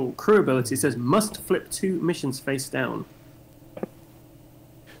special crew ability. It says, must flip 2 missions face down.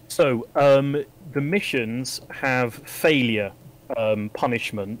 So, the missions have failure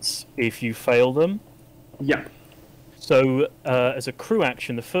punishments if you fail them. Yeah. So, as a crew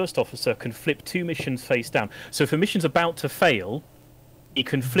action, the first officer can flip 2 missions face down. So, if a mission's about to fail, he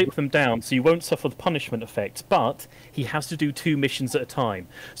can flip them down, so you won't suffer the punishment effects, but he has to do 2 missions at a time.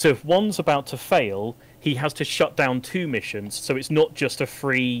 So, if one's about to fail, he has to shut down 2 missions, so it's not just a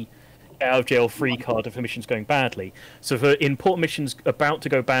free out of jail free card if a mission's going badly. So, if an important mission's about to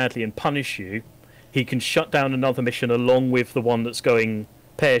go badly and punish you, he can shut down another mission along with the one that's going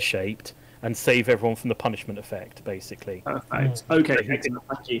pear-shaped and save everyone from the punishment effect, basically. Perfect. Okay, thank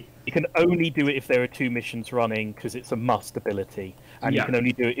you. You can only do it if there are 2 missions running, because it's a must ability. And you can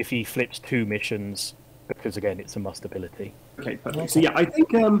only do it if he flips 2 missions, because, again, it's a must ability. Okay, perfect. So, yeah, I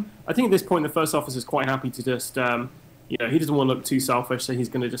think at this point the first officer is quite happy to just, he doesn't want to look too selfish, so he's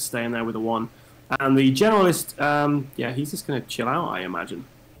going to just stay in there with a 1. And the generalist, he's just going to chill out, I imagine.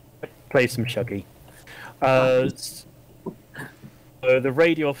 Play some Shuggy. The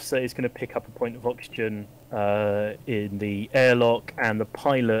radio officer is going to pick up a point of oxygen in the airlock, and the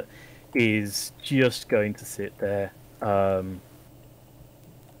pilot is just going to sit there.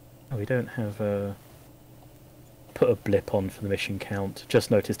 We don't have put a blip on for the mission count. Just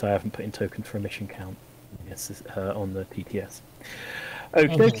noticed I haven't put in token for a mission count. Yes, on the TTS.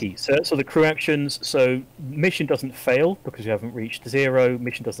 Okie dokie. So the crew actions. So mission doesn't fail because we haven't reached 0.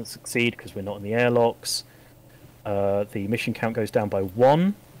 Mission doesn't succeed because we're not in the airlocks. The mission count goes down by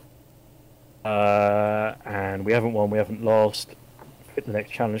 1. And we haven't won, we haven't lost. Hit the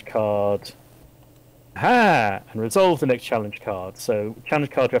next challenge card. And resolve the next challenge card. So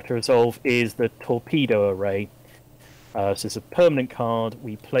challenge card we have to resolve is the torpedo array. So it's a permanent card.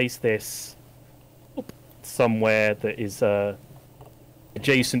 We place this somewhere that is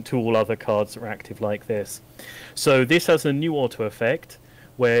adjacent to all other cards that are active like this. So this has a new auto effect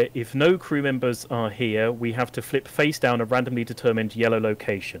where if no crew members are here, we have to flip face down a randomly determined yellow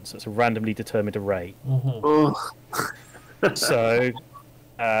location. So it's a randomly determined array. So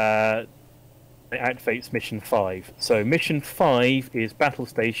it activates mission 5. So mission 5 is battle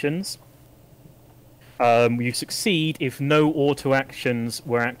stations. You succeed if no auto actions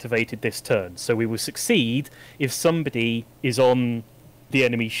were activated this turn. So we will succeed if somebody is on the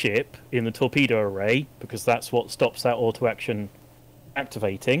enemy ship in the torpedo array, because that's what stops that auto action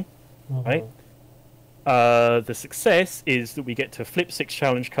activating. Right? The success is that we get to flip 6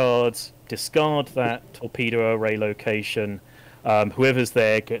 challenge cards, discard that torpedo array location. Whoever's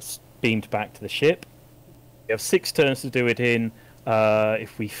there gets beamed back to the ship. We have 6 turns to do it in.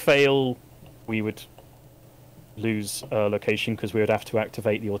 If we fail, we would lose location because we would have to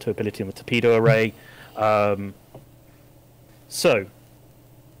activate the auto ability on the torpedo array. So,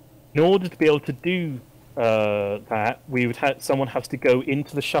 in order to be able to do that, we would someone has to go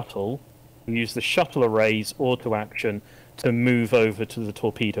into the shuttle and use the shuttle array's auto action to move over to the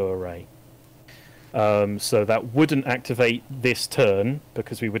torpedo array. So that wouldn't activate this turn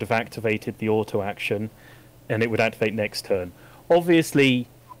because we would have activated the auto action, and it would activate next turn. Obviously,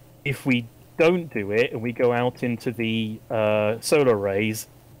 if we don't do it and we go out into the solar arrays,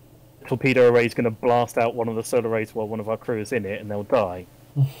 the torpedo array is going to blast out one of the solar arrays while one of our crew is in it, and they'll die.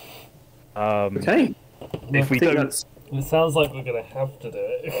 Okay. If we don't, it sounds like we're going to have to do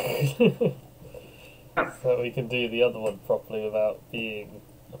it. So we can do the other one properly without being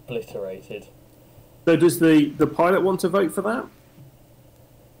obliterated. So does the pilot want to vote for that?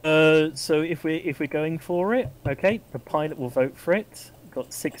 So if we're going for it, okay, the pilot will vote for it.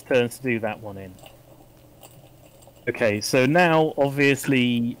 Got 6 turns to do that one in. Okay, so now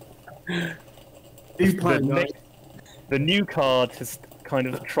obviously the new card has kind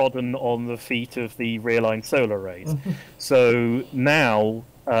of trodden on the feet of the realigned solar rays. So now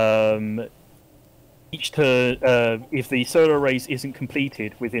each turn, if the solar race isn't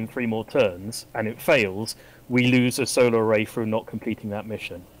completed within 3 more turns and it fails, we lose a solar ray through not completing that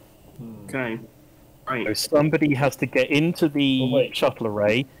mission. Okay. Right. So somebody has to get into the shuttle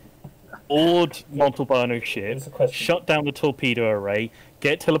array, board Montalbano ship, shut down the torpedo array,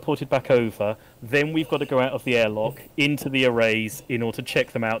 get teleported back over, then we've got to go out of the airlock into the arrays in order to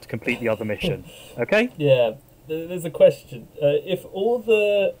check them out to complete the other mission. Okay? Yeah. There's a question. If all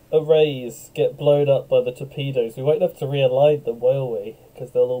the arrays get blown up by the torpedoes, we won't have to realign them, will we?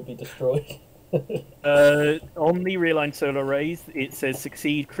 Because they'll all be destroyed. On the realigned solar arrays, it says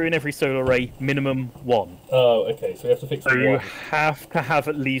succeed, crew in every solar array, minimum 1. Oh, okay, so we have to fix so one. You have to have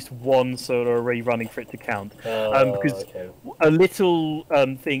at least 1 solar array running for it to count. Because a little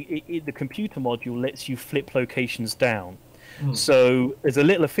thing, the computer module lets you flip locations down. So, as a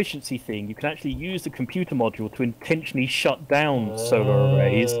little efficiency thing, you can actually use the computer module to intentionally shut down solar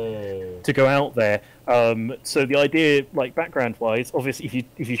arrays to go out there. So the idea, like background-wise, obviously,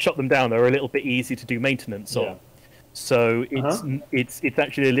 if you shut them down, they're a little bit easier to do maintenance on. So it's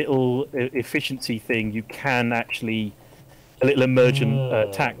actually a little efficiency thing. You can actually a little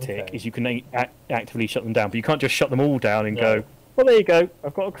emergent tactic is you can actively shut them down, but you can't just shut them all down and go, well, there you go,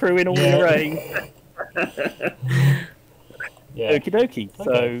 I've got a crew in all the arrays. Okie dokie.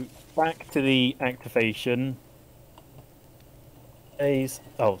 So back to the activation.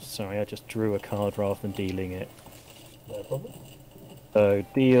 Oh, sorry, I just drew a card rather than dealing it. No problem. So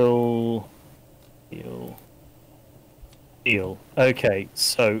deal. Okay,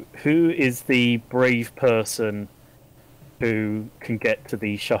 so who is the brave person who can get to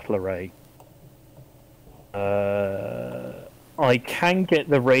the shuttle array? I can get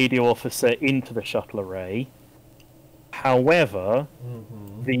the radio officer into the shuttle array. However,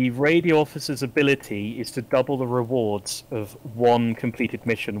 the radio officer's ability is to double the rewards of 1 completed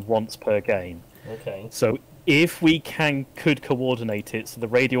mission once per game. Okay. So if we could coordinate it, so the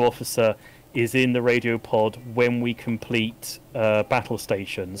radio officer is in the radio pod when we complete battle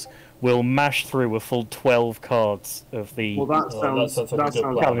stations, we'll mash through a full 12 cards of the challenge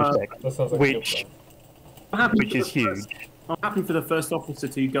deck, which is huge. I'm happy for the first officer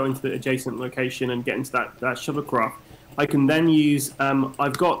to go into the adjacent location and get into that shuttlecraft. I can then use,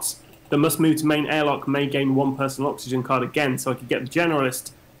 I've got the must move to main airlock may gain 1 personal oxygen card again, so I could get the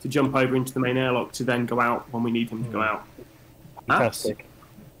generalist to jump over into the main airlock to then go out when we need him to go out. Fantastic.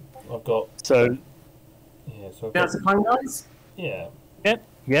 I've got... So... Yeah, so that's the plan, guys? Yeah.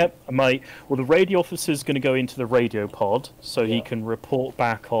 Yep. Well, the radio officer's going to go into the radio pod, so he can report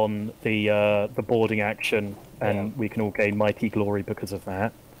back on the boarding action, and we can all gain mighty glory because of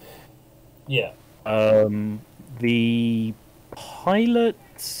that. Yeah. The pilot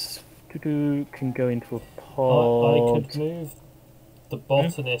can go into a pod. I could move the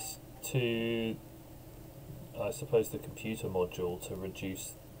botanist to, I suppose, the computer module to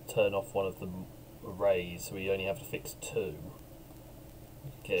turn off one of the arrays, so we only have to fix 2.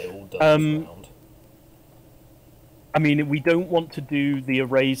 Get it all done this round. I mean, we don't want to do the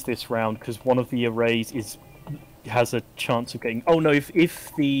arrays this round because one of the arrays has a chance of getting... Oh no,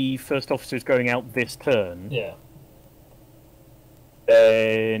 if the first officer is going out this turn... Yeah.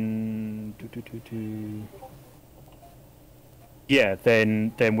 Then... Yeah,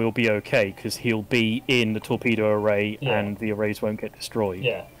 then we'll be okay, because he'll be in the torpedo array and the arrays won't get destroyed.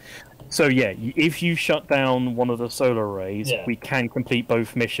 Yeah. So yeah, if you shut down one of the solar arrays, we can complete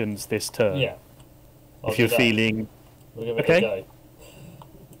both missions this turn. Yeah. If you're feeling... We'll give it a go.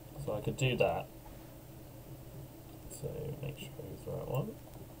 So I could do that. So make sure it's the right one.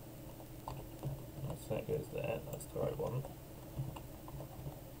 So that goes there, that's the right one.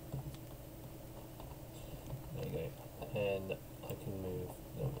 There you go. And I can move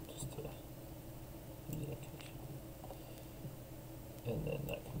them just to the location. And then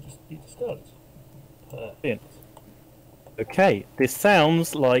that can just be discarded. Perfect. Okay, this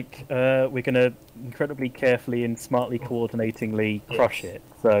sounds like we're going to incredibly carefully and smartly coordinatingly crush it.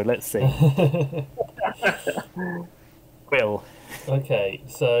 So let's see. Will. Okay,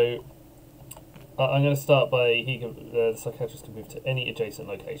 so I'm going to start by the psychiatrist can move to any adjacent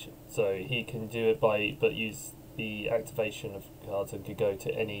location, so he can do it but use the activation of cards and could go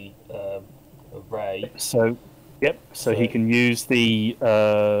to any array. So he can use the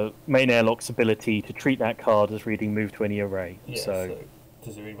main airlock's ability to treat that card as reading move to any array. Yeah, so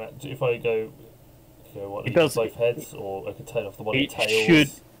does it really matter? If I go what, it does both heads, or I could turn off the one with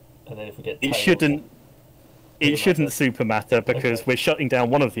tails? And then if we get tails, it shouldn't super matter because we're shutting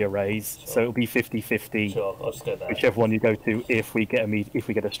down one of the arrays, so it'll be 50-50. Sure, I'll just go there. Whichever one you go to, if we get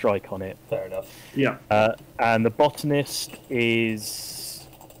a strike on it. Fair enough. Yeah. And the botanist is.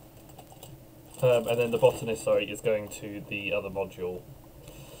 And then the botanist, is going to the other module.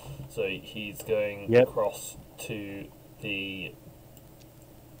 So he's going across to the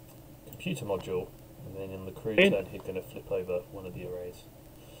computer module, and then in the crew turn, he's going to flip over one of the arrays.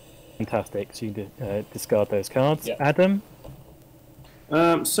 Fantastic. So you can discard those cards. Yep. Adam?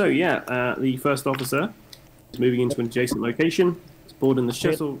 The first officer is moving into an adjacent location. It's boarding the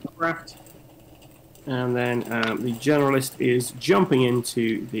shuttlecraft. And then the generalist is jumping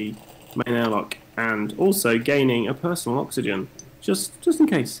into the main airlock and also gaining a personal oxygen, just in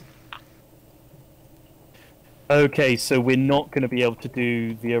case. Okay, so we're not going to be able to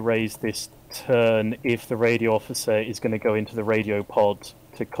do the arrays this turn if the radio officer is going to go into the radio pod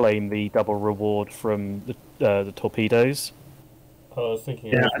to claim the double reward from the torpedoes. I was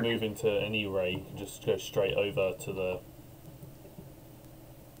thinking of just moving to any array, you can just go straight over to the.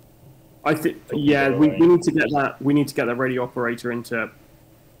 I think we need to get that. We need to get that radio operator into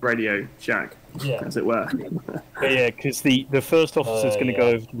Radio Shack, as it were. Because the first officer is going to go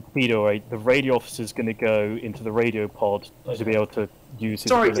over to the torpedo array. The radio officer is going to go into the radio pod to be able to use his.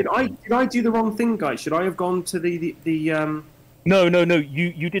 Sorry, did I do the wrong thing, guys? Should I have gone to the No.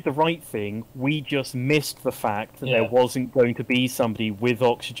 You did the right thing. We just missed the fact that there wasn't going to be somebody with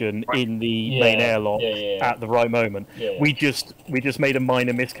oxygen in the main airlock at the right moment. We just made a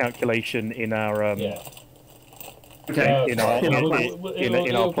minor miscalculation in our in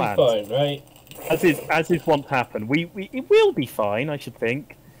our plans. Fine, right? As is wont to happen. It will be fine, I should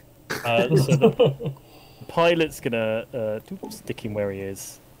think. So the pilot's gonna stick him where he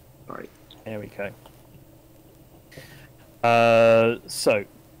is. Right. There we go. That's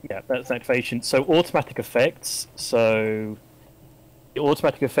activation. So automatic effects. So the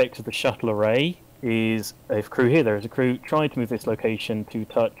automatic effect of the shuttle array is if there is a crew trying to move this location to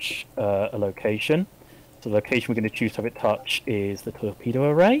touch a location. So the location we're going to choose to have it touch is the torpedo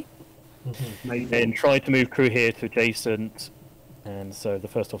array. Mm-hmm. Then try to move crew here to adjacent, and so the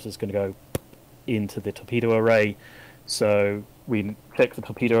first officer is going to go into the torpedo array. So we check the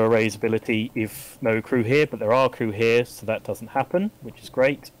torpedo array's ability if no crew here, but there are crew here, so that doesn't happen, which is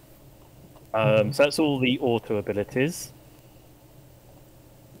great. So that's all the auto abilities.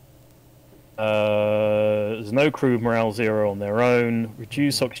 There's no crew morale 0 on their own.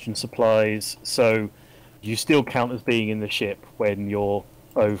 Reduce oxygen supplies, so you still count as being in the ship when you're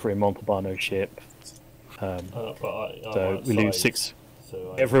over in Montalbano's ship. So we lose 6.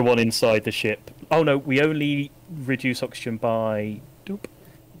 So everyone inside the ship. Oh no, we only reduce oxygen by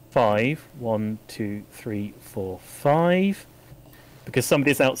 5. 1, 2, 3, 4, 5. Because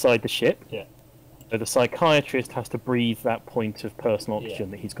somebody's outside the ship. Yeah. So the psychiatrist has to breathe that point of personal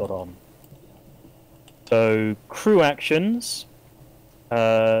oxygen that he's got on. So crew actions.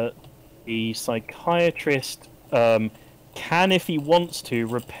 The psychiatrist can, if he wants to,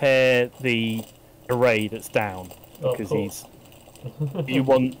 repair the array that's down because he's. Do you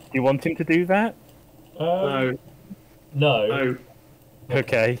want him to do that? No. No.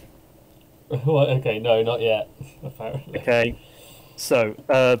 Okay. Well, okay, no, not yet. Apparently. Okay. So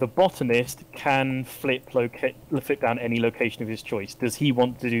the botanist can flip down any location of his choice. Does he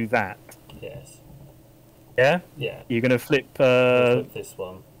want to do that? Yes. Yeah. Yeah. You're going to flip this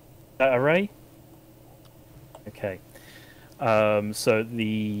one. That array. Okay. So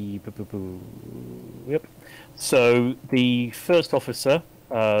the yep. So the first officer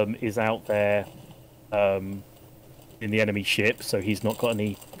is out there in the enemy ship, so he's not got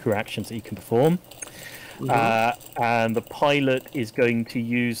any crew actions that he can perform. Mm-hmm. And the pilot is going to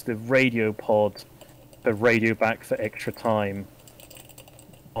use the radio pod to radio back for extra time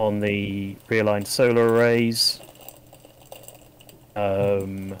on the realigned solar arrays.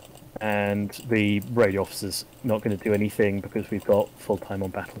 And the radio officer's not going to do anything because we've got full time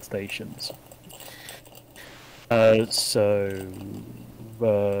on battle stations. So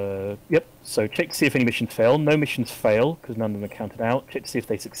check to see if any missions fail. No missions fail because none of them are counted out. Check to see if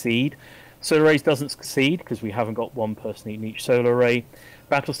they succeed. Solar arrays doesn't succeed because we haven't got one person in each solar array.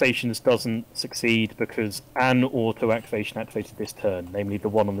 Battle stations doesn't succeed because an auto activation activated this turn, namely the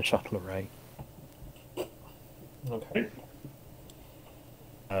one on the shuttle array. Okay.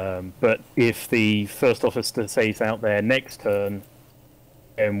 But if the first officer stays out there next turn,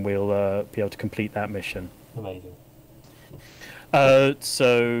 then we'll be able to complete that mission. Amazing.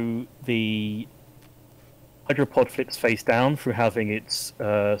 So the hydropod flips face down through having its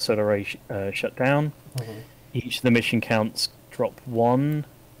solar array shut down. Each of the mission counts drop 1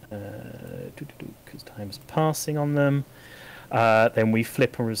 because time is passing on them. Then we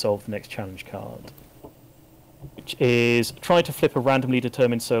flip and resolve the next challenge card, which is try to flip a randomly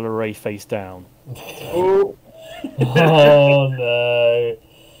determined solar array face down. Oh, Oh no.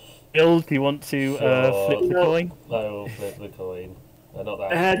 Bill, do you want to flip the coin? I will flip the coin. Not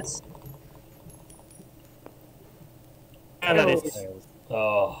that. heads. And that is tails.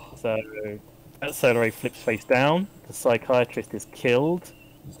 Oh. So that solar array flips face down. The psychiatrist is killed.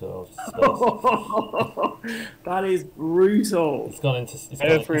 He's gone off to space. That is brutal. It's gone into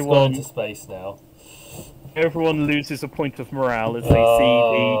space now. Everyone loses a point of morale as they see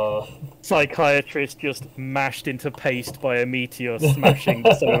the psychiatrist just mashed into paste by a meteor smashing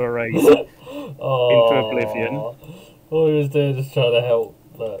the solar arrays into oblivion. All he was doing is trying to help,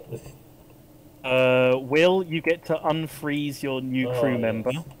 but... Will, you get to unfreeze your new crew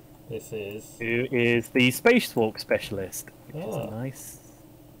member. This is... Who is the spacewalk specialist. Which is nice.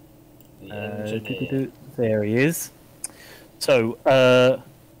 The engineer. There he is. So, oh,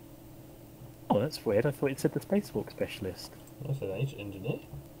 that's weird. I thought it said the spacewalk specialist. That's an engineer.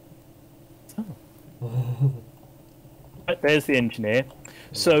 Oh. Right, there's the engineer.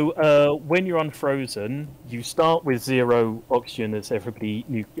 So, when you're unfrozen, you start with 0 oxygen, as every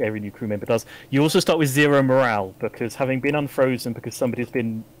new crew member does. You also start with 0 morale, because having been unfrozen because somebody's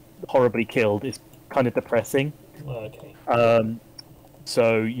been horribly killed is kind of depressing. Okay.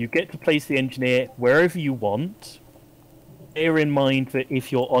 So you get to place the engineer wherever you want. Bear in mind that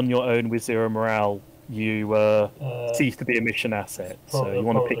if you're on your own with 0 morale, you cease to be a mission asset. So you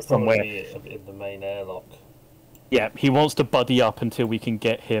want to pick somewhere in the main airlock. Yeah, he wants to buddy up until we can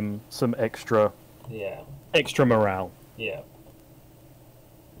get him some extra morale. Yeah.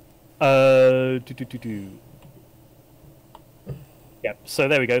 Yep. So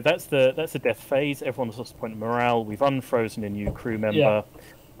there we go. That's the death phase. Everyone's lost a point of morale. We've unfrozen a new crew member.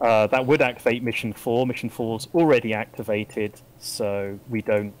 That would activate mission 4. Mission 4's already activated, so we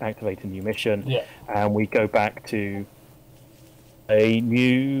don't activate a new mission. Yeah. And we go back to a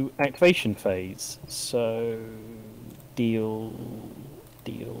new activation phase. So deal.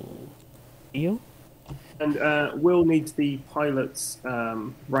 And Will needs the pilot's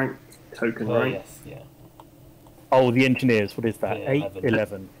rank token, right? Yes. Yeah. Oh, the engineers. What is that? Yeah, 8,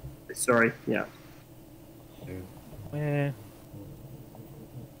 11. Sorry. Yeah. Where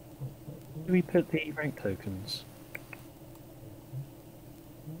do we put the rank tokens?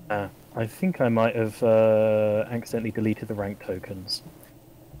 I think I might have accidentally deleted the rank tokens.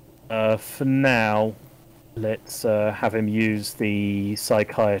 For now, let's have him use the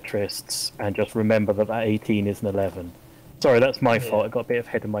psychiatrists and just remember that 18 is an 11. Sorry, that's my fault. I got a bit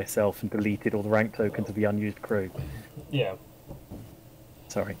ahead of myself and deleted all the rank tokens of the unused crew. Yeah.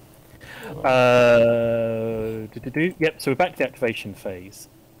 Sorry. Yep, so we're back to the activation phase.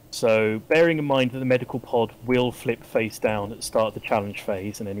 So, bearing in mind that the medical pod will flip face down at the start of the challenge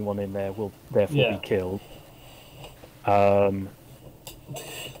phase, and anyone in there will therefore be killed.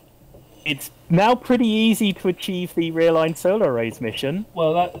 It's now pretty easy to achieve the realigned solar arrays mission.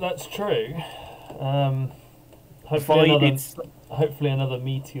 Well, that's true. Hopefully another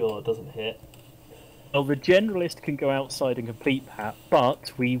meteor doesn't hit. Well, the generalist can go outside and complete that,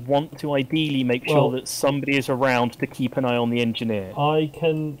 but we want to ideally make sure that somebody is around to keep an eye on the engineer. I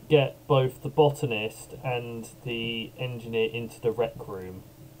can get both the botanist and the engineer into the rec room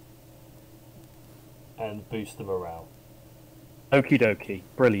and boost the morale. Okie dokie,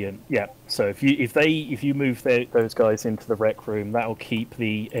 brilliant. Yeah. So if you move those guys into the rec room, that'll keep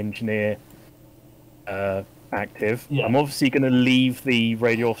the engineer active. Yeah. I'm obviously going to leave the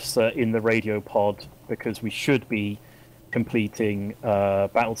radio officer in the radio pod because we should be completing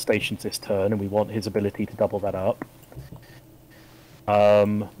battle stations this turn, and we want his ability to double that up.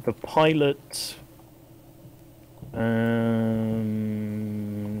 The pilot can't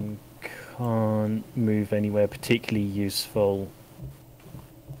move anywhere particularly useful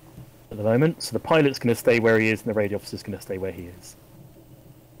at the moment, so the pilot's going to stay where he is, and the radio officer's going to stay where he is.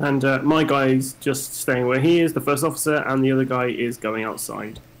 And my guy's just staying where he is, the first officer, and the other guy is going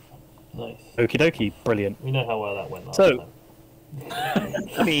outside. Nice. Okie dokie, brilliant. We know how well that went last time.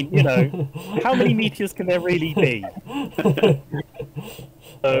 I mean, how many meteors can there really be?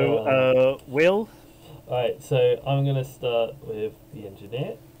 So, Will? Alright, so I'm going to start with the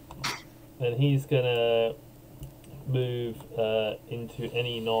engineer. And he's going to move into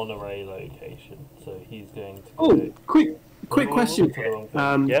any non-array location. So he's going to. Oh, quick question.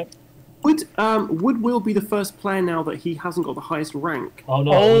 Yeah. Would Will be the first player now that he hasn't got the highest rank? Oh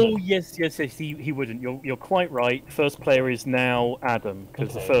no! Oh yes. He wouldn't. You're quite right. First player is now Adam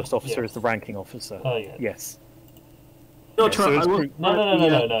because the first officer is the ranking officer. Oh yeah. Yes. No. It's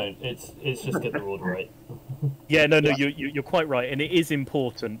just get the order right. Yeah. No. You're quite right, and it is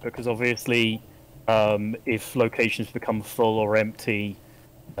important because obviously, if locations become full or empty,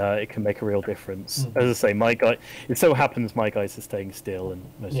 it can make a real difference. As I say, my guy. It so happens my guys are staying still, and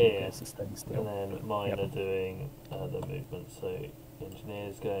most of the guys are staying still. And then mine are doing the movement. So the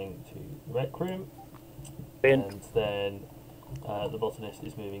engineer's going to rec room, and then the botanist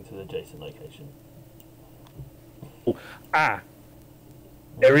is moving to the adjacent location.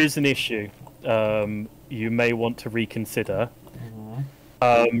 There is an issue. You may want to reconsider.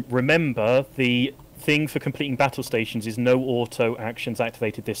 Remember the thing for completing battle stations is no auto actions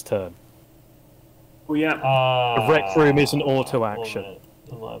activated this turn. Oh yeah. The rec room is an auto action.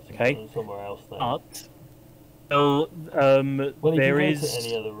 Okay. Somewhere else then. Well, there is. To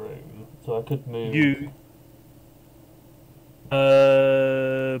any other room, so I could move.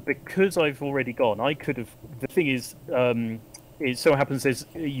 Because I've already gone, I could have. The thing is, it so happens is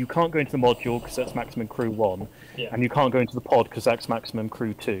you can't go into the module because that's maximum crew 1, and you can't go into the pod because that's maximum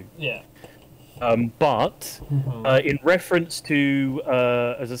crew 2. Yeah. But in reference to,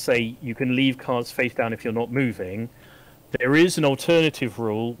 as I say, you can leave cards face down if you're not moving. There is an alternative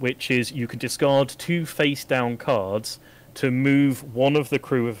rule, which is you can discard 2 face down cards to move one of the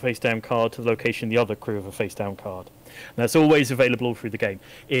crew of a face down card to the location the other crew of a face down card. And that's always available all through the game.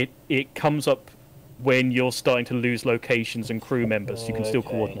 It comes up when you're starting to lose locations and crew members. You can still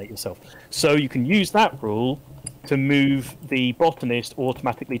coordinate yourself. So you can use that rule to move the botanist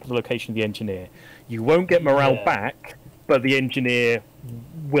automatically to the location of the engineer. You won't get morale back, but the engineer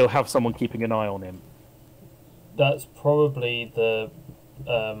will have someone keeping an eye on him. That's probably the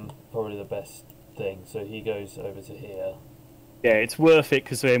best thing. So he goes over to here. Yeah, it's worth it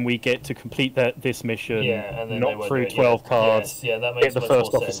because then we get to complete this mission, and then knock through 12 cards, that makes get the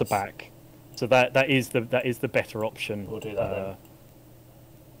first officer sense. back. So that is the better option. We'll do that then.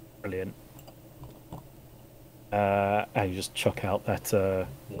 Brilliant. And you just chuck out that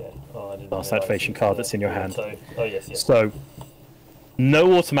last activation card that's in your hand. So,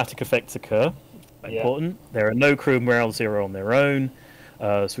 no automatic effects occur. Important. There are no crew morale 0 on their own.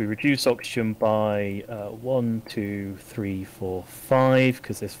 So we reduce oxygen by 1, 2, 3, 4, 5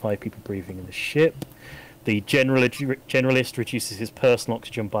 because there's 5 people breathing in the ship. The generalist reduces his personal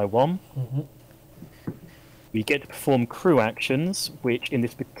oxygen by 1. We get to perform crew actions, which in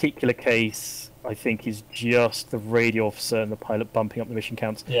this particular case, I think is just the radio officer and the pilot bumping up the mission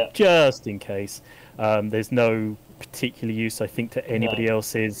counts, just in case. There's no particular use, I think, to anybody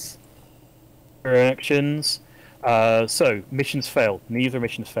else's crew actions. So, missions fail. Neither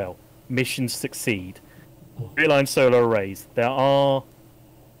missions fail. Missions succeed. Realign solar arrays. There are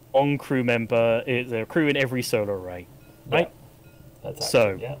one crew member, there are crew in every solar array, right?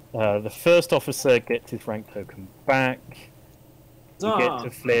 The first officer gets his rank token back. You get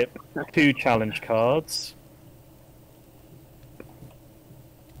to flip 2 challenge cards.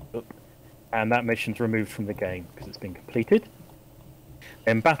 And that mission's removed from the game because it's been completed.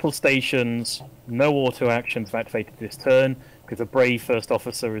 Then battle stations, no auto actions have activated this turn because a brave first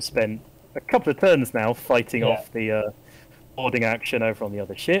officer has spent a couple of turns now fighting off the boarding action over on the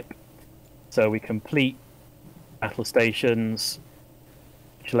other ship. So we complete battle stations,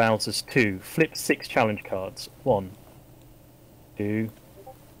 which allows us to flip 6 challenge cards. 1, 2,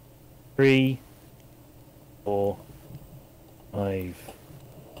 3, 4, 5,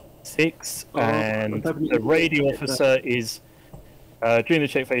 6, and the radio officer is during the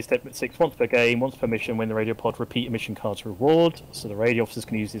check phase step 6 once per game, once per mission. When the radio pod repeat mission cards reward, so the radio officers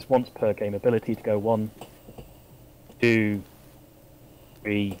can use this once per game ability to go 1, 2,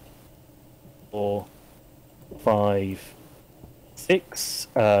 3, 4, 5, 6.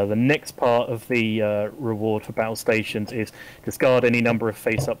 The next part of the reward for battle stations is discard any number of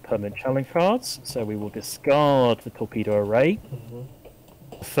face-up permanent challenge cards. So we will discard the torpedo array.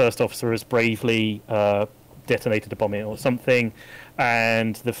 The first officer has bravely detonated a bomb or something,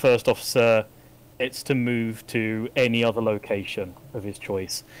 and the first officer gets to move to any other location of his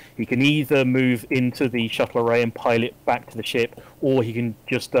choice. He can either move into the shuttle array and pilot back to the ship, or he can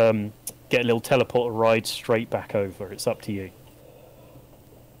just get a little teleporter ride straight back over. It's up to you.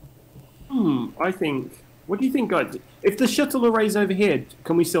 I think. What do you think, guys? If the shuttle array's over here,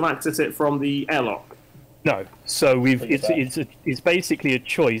 can we still access it from the airlock? No. So it's basically a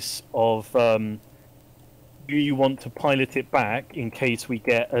choice of do you want to pilot it back in case we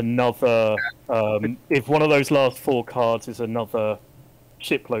get another? If one of those last 4 cards is another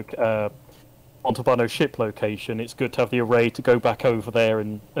ship Montalbano ship location, it's good to have the array to go back over there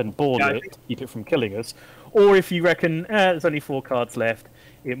and board it to keep it from killing us. Or if you reckon there's only 4 cards left,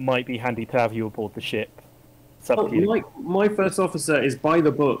 it might be handy to have you aboard the ship. It's up to you. My first officer is by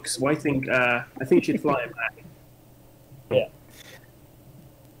the book, so I think she'd fly it back. Yeah.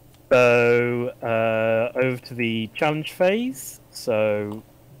 So over to the challenge phase. So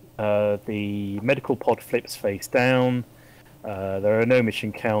the medical pod flips face down. There are no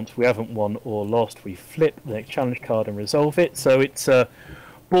mission counts. We haven't won or lost. We flip the next challenge card and resolve it. So it's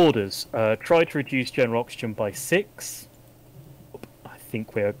borders. Try to reduce general oxygen by 6. I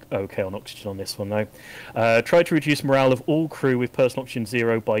think we're okay on oxygen on this one, though. Try to reduce morale of all crew with personal oxygen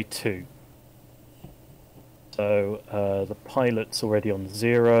 0 by 2. So the pilot's already on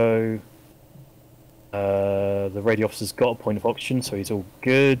 0. The radio officer's got a point of oxygen, so he's all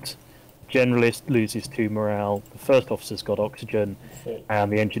good. Generalist loses 2 morale. The first officer's got oxygen,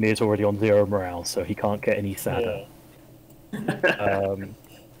 and the engineer's already on 0 morale, so he can't get any sadder. Yeah.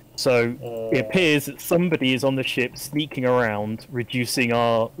 So it appears that somebody is on the ship sneaking around, venting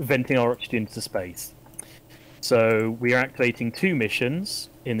our oxygen to space. So we are activating 2 missions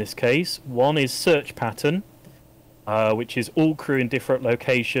in this case. One is search pattern, which is all crew in different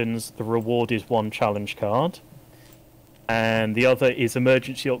locations. The reward is 1 challenge card. And the other is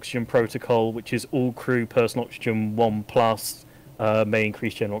emergency oxygen protocol, which is all crew personal oxygen 1+, may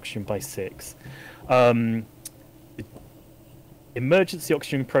increase general oxygen by 6. Emergency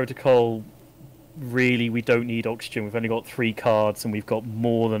oxygen protocol, really, we don't need oxygen. We've only got 3 cards, and we've got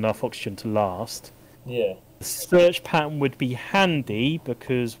more than enough oxygen to last. Yeah. The search pattern would be handy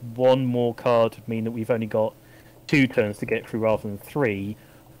because 1 more card would mean that we've only got 2 turns to get through rather than 3.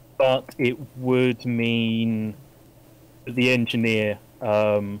 But it would mean the engineer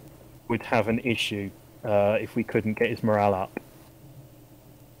would have an issue if we couldn't get his morale up.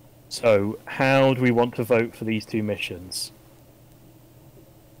 So, how do we want to vote for these 2 missions?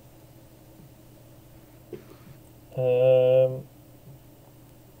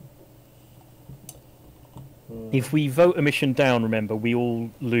 If we vote a mission down, remember, we all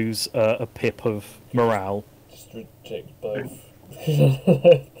lose a pip of morale. Just reject both. I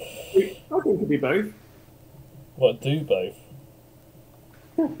think it could be both. What, do both?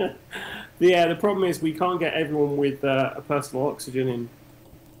 Yeah, the problem is we can't get everyone with a personal oxygen in.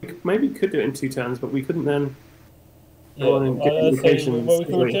 Maybe we could do it in 2 turns, but we couldn't then go on and get indications. Well, we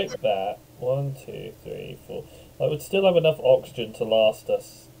can reject that. 1, 2, 3, 4. I would still have enough oxygen to last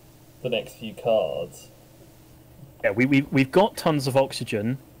us the next few cards. Yeah, we've got tons of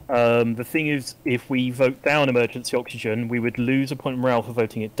oxygen. The thing is, if we vote down emergency oxygen, we would lose a point of morale for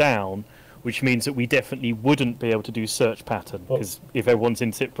voting it down, which means that we definitely wouldn't be able to do search pattern, because if everyone's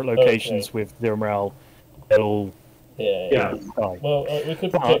in separate locations with 0 morale, they'll all die. Well, we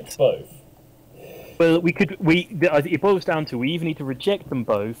could reject both. Well, it boils down to we either need to reject them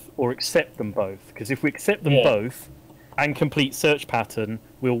both or accept them both, because if we accept them both and complete search pattern,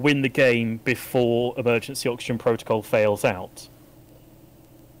 we'll win the game before emergency oxygen protocol fails out.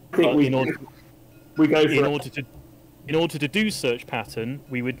 I think in order to do search pattern,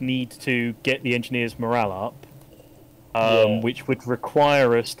 we would need to get the engineer's morale up, which would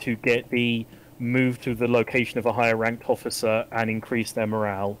require us to get the move to the location of a higher ranked officer and increase their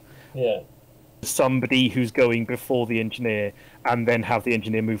morale. Yeah. Somebody who's going before the engineer, and then have the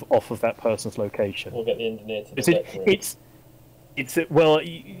engineer move off of that person's location. We'll get the engineer to the rec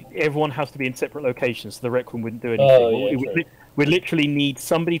room. Everyone has to be in separate locations, so the rec room wouldn't do anything. We'd literally need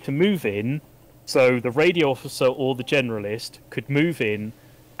somebody to move in, so the radio officer or the generalist could move in.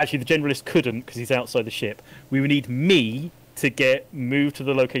 Actually, the generalist couldn't because he's outside the ship. We would need me to get moved to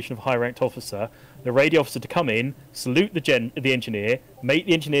the location of a high-ranked officer, the radio officer to come in, salute the engineer,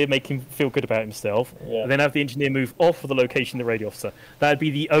 make him feel good about himself, and then have the engineer move off of the location of the radio officer. That'd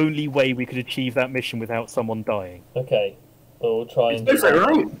be the only way we could achieve that mission without someone dying. Okay. Well, we'll try and do it.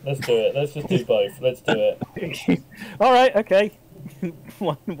 Right. Let's do it. Let's just do both. Let's do it. All right, okay.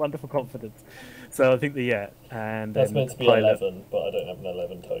 Wonderful confidence. So I think and that's meant to be 11, but I don't have an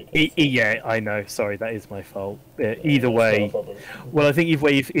 11 token. Yeah, I know. Sorry, that is my fault. Either way, well, I think either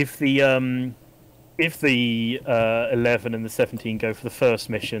way, if the 11 and the 17 go for the first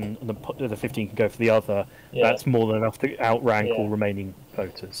mission, and the 15 can go for the other, that's more than enough to outrank all remaining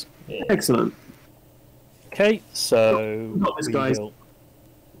voters. Yeah. Excellent. Okay, so not this, guys.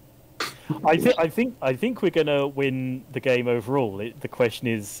 I think we're going to win the game overall. The question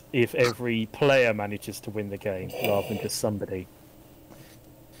is if every player manages to win the game rather than just somebody.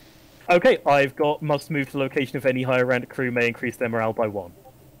 Okay, I've got must move to the location of any higher ranked crew may increase their morale by 1.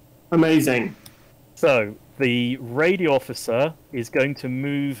 Amazing. So the radio officer is going to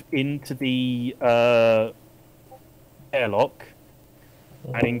move into the airlock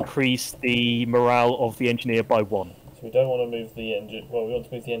and increase the morale of the engineer by 1. So we don't want to move the engine. Well, we want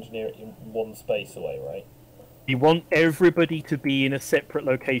to move the engineer in one space away, right? You want everybody to be in a separate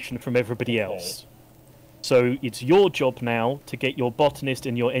location from everybody else. So it's your job now to get your botanist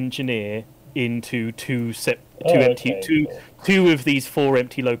and your engineer into two of these 4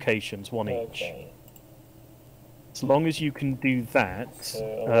 empty locations, one each. As long as you can do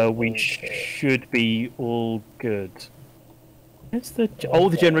that, we should be all good. Where's the the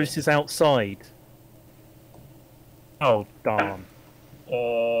generalist is outside. Oh darn!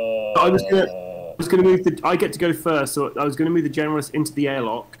 I was gonna move the. I get to go first, so I was gonna move the generalist into the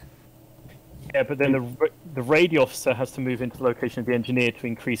airlock. Yeah, but then the radio officer has to move into the location of the engineer to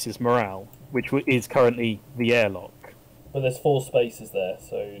increase his morale, which is currently the airlock. But there's 4 spaces there,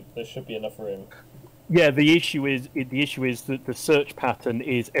 so there should be enough room. Yeah, the issue is that the search pattern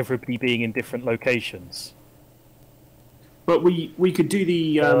is everybody being in different locations. But we could do the.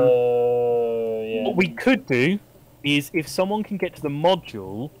 Yeah. What we could do is if someone can get to the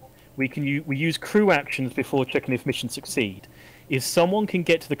module, we use crew actions before checking if missions succeed. If someone can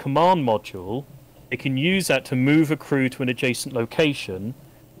get to the command module, they can use that to move a crew to an adjacent location,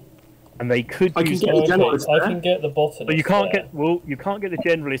 and they could. I can get the generalist there. I can get the botanist. But you can't get the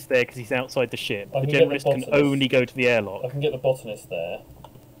generalist there because he's outside the ship. The generalist can only go to the airlock. I can get the botanist there.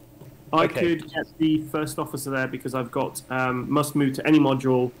 I could get the first officer there because I've got must move to any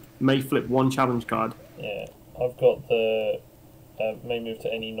module, may flip 1 challenge card. Yeah, I've got the may move to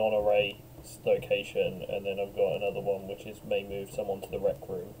any non-array location, and then I've got another one which is may move someone to the rec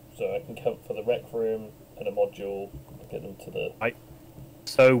room. So I can come for the rec room and a module, get them to the.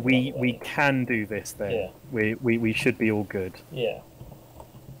 So we can do this then. Yeah. We should be all good. Yeah.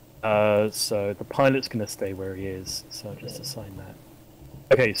 So the pilot's going to stay where he is. So I'll just assign that.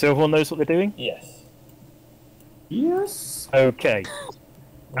 Okay, so everyone knows what they're doing? Yes. Yes. Okay.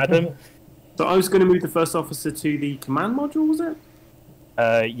 Adam? So I was going to move the first officer to the command module, was it?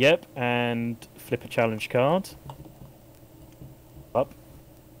 Yep, and flip a challenge card. Up.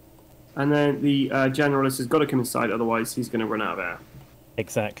 And then the generalist has got to come inside, otherwise he's going to run out of air.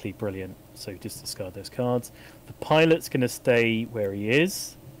 Exactly, brilliant. So just discard those cards. The pilot's going to stay where he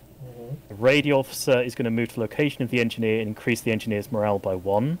is. The radio officer is going to move to the location of the engineer and increase the engineer's morale by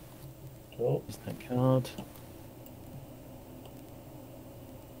 1. Cool. Use that card.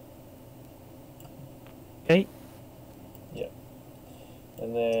 Okay. Yeah.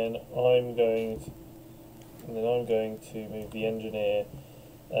 And then I'm going to move the engineer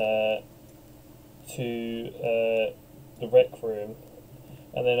to the rec room,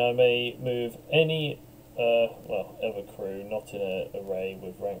 and then I may move any other crew not in an array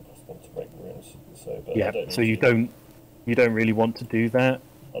with rank response to rec rooms. So, but yeah. So you don't really want to do that.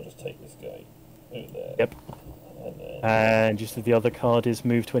 I'll just take this guy over there. Yep. And just the other card is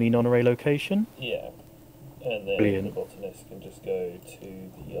move to any non-array location. Yeah. And then Brilliant. the botanist can just go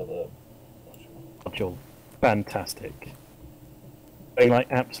to the other module. Fantastic. Going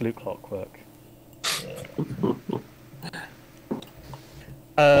like absolute clockwork.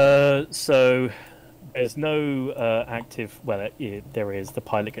 Yeah. So there's no active. Well, there is. The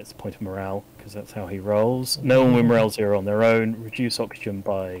pilot gets a point of morale because that's how he rolls. No one with morale 0 on their own. Reduce oxygen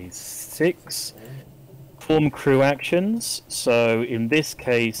by 6. Form crew actions. So in this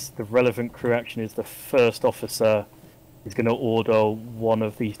case, the relevant crew action is the first officer is going to order one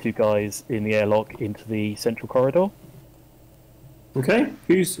of these 2 guys in the airlock into the central corridor. Okay,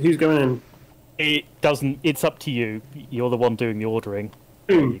 who's going in? It doesn't. It's up to you. You're the one doing the ordering.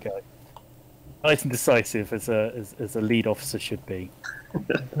 There you go. Nice and decisive as a lead officer should be.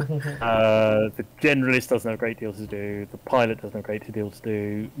 The generalist doesn't have a great deal to do. The pilot doesn't have a great deal to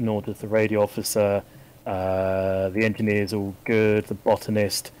do. Nor does the radio officer. The engineer's all good. The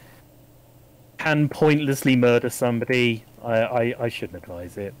botanist can pointlessly murder somebody. I shouldn't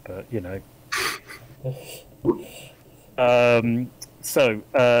advise it, but you know. So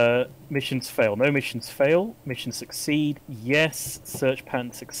missions fail. No missions fail. Missions succeed. Yes. Search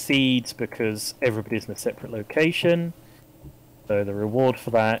pattern succeeds because everybody's in a separate location. So the reward for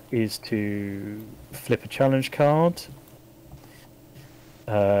that is to flip a challenge card.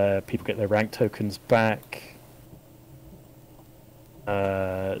 People get their rank tokens back.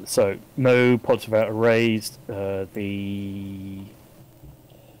 So no pods without arrays. The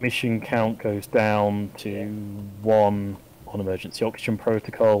mission count goes down to 1 on emergency oxygen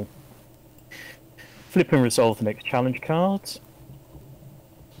protocol. Flip and resolve the next challenge cards.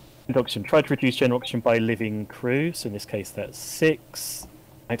 oxygen. Try to reduce general oxygen by living crew. So in this case, that's 6.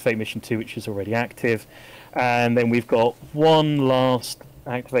 Activate mission 2, which is already active. And then we've got one last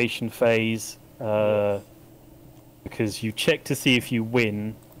activation phase, because you check to see if you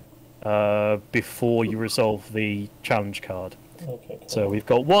win before you resolve the challenge card. Okay, cool. So we've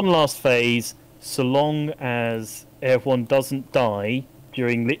got one last phase. So long as everyone doesn't die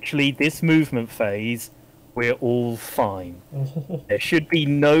during literally this movement phase, we're all fine. There should be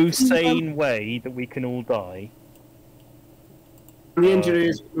no sane way that we can all die. The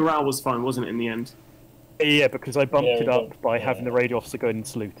engineer's morale was fine, wasn't it, in the end? Yeah, because I bumped it up by having the radio officer go in and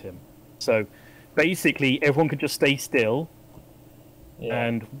salute him. So basically, everyone can just stay still,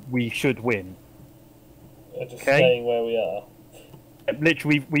 and we should win. Just staying where we are.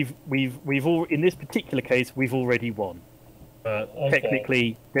 Literally, we've all in this particular case we've already won.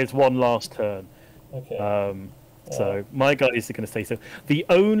 Technically, there's one last turn. Okay. So my guys are going to stay still. The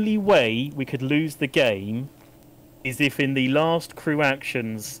only way we could lose the game is if in the last crew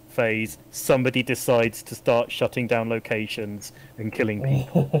actions phase somebody decides to start shutting down locations and killing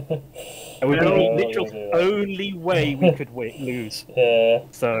people. It would be the literal only way we could lose. Yeah.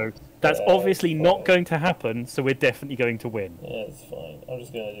 So that's obviously not going to happen, so we're definitely going to win. Yeah, it's fine. I'm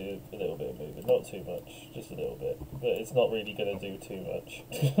just going to do a little bit of movement. Not too much, just a little bit. But it's not really going to do too much.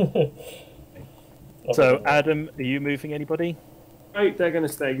 So, Adam, are you moving anybody? Right, they're going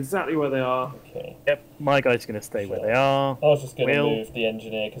to stay exactly where they are. Okay. Yep, my guy's going to stay where they are. I was just going to move the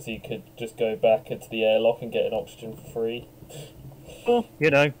engineer because he could just go back into the airlock and get an oxygen for free. Well, you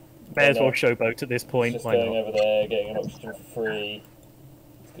know, may as well showboat at this point. Just going over there, getting an oxygen for free.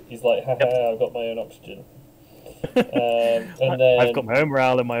 He's like, haha, I've got my own oxygen. And then I've got my own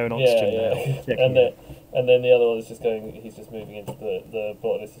morale and my own oxygen now. And then the other one is just going. He's just moving into the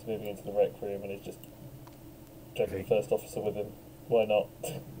botanist is moving into the rec room and he's just dragging the first officer with him. Why not?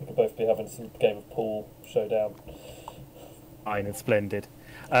 We could both be having some game of pool showdown. Fine and splendid.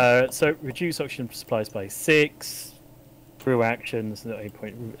 So reduce oxygen supplies by 6. Through actions, no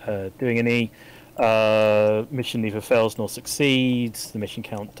point doing any. Mission neither fails nor succeeds. The mission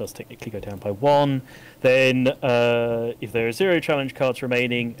count does technically go down by 1. Then, if there are 0 challenge cards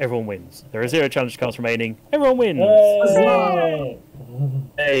remaining, everyone wins. There are 0 challenge cards remaining, everyone wins. Hey!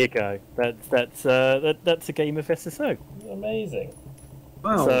 There you go. That's a game of SSO. Amazing.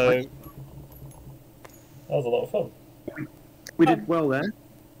 Wow. So that was a lot of fun. We did well there.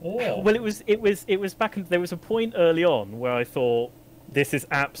 Yeah. Well, it was back. There was a point early on where I thought, this is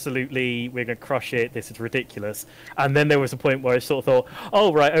absolutely, we're going to crush it, this is ridiculous. And then there was a point where I sort of thought,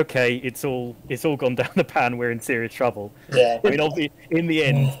 oh, right, okay, it's all gone down the pan, we're in serious trouble. Yeah. I mean, obviously, in the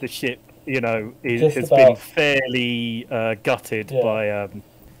end, the ship, you know, has been fairly gutted by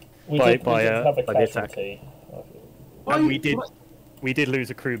the attack. And we did lose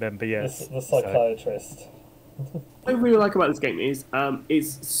a crew member, yes. The psychiatrist. What I really like about this game is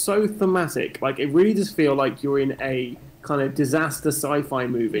it's so thematic. Like, it really does feel like you're in a kind of disaster sci-fi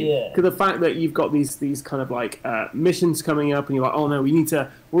movie. Yeah. Because the fact that you've got these kind of like missions coming up, and you're like, oh no, we need to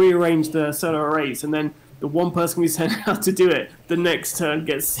rearrange the solar arrays, and then the one person we sent out to do it, the next turn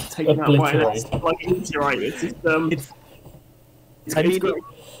gets taken out by an meteorite. It's just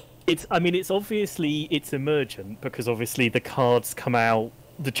it's obviously it's emergent because obviously the cards come out,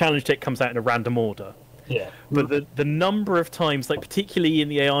 the challenge deck comes out in a random order. Yeah. But the number of times, like particularly in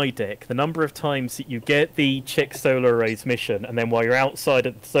the AI deck, the number of times that you get the check solar arrays mission, and then while you're outside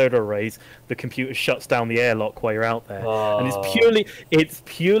of the solar arrays, the computer shuts down the airlock while you're out there, and it's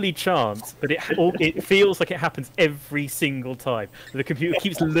purely chance, but it feels like it happens every single time. The computer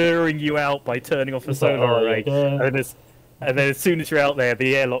keeps luring you out by turning off the solar array, and then as soon as you're out there,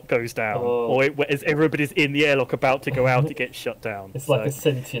 the airlock goes down, or as everybody's in the airlock about to go out, it gets shut down. It's like a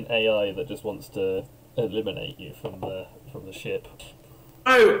sentient AI that just wants to eliminate you from the ship.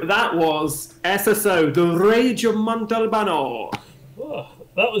 Oh, that was SSO, the Rage of Montalbano. Oh,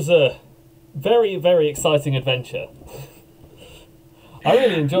 that was a very, very exciting adventure. I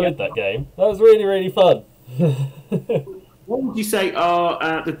really enjoyed that game. That was really, really fun. What would you say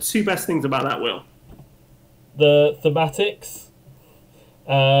are the 2 best things about that, Will? The thematics,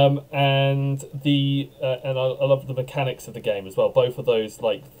 and I love the mechanics of the game as well. Both of those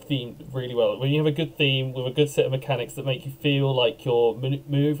like themed really well. When you have a good theme with a good set of mechanics that make you feel like you're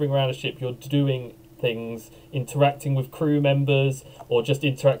moving around a ship, you're doing things, interacting with crew members, or just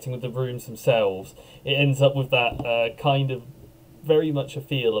interacting with the rooms themselves, it ends up with that kind of very much a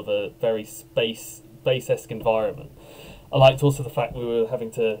feel of a very space-esque environment. I liked also the fact we were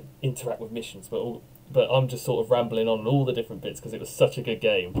having to interact with missions, but but I'm just sort of rambling on all the different bits because it was such a good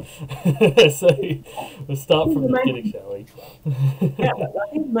game. So we'll start from the beginning, shall we? Yeah,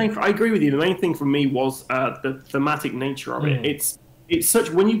 I agree with you. The main thing for me was the thematic nature of it. It's such,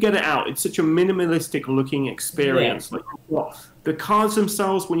 when you get it out, it's such a minimalistic looking experience. Like, the cards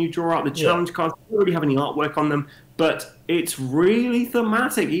themselves, when you draw out the challenge cards, you don't really have any artwork on them, but it's really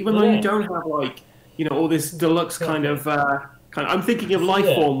thematic, even though you don't have, like, you know, all this deluxe kind of I'm thinking of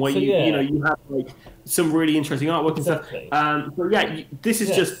Lifeform, where you know, you have like some really interesting artwork and stuff. But yeah, this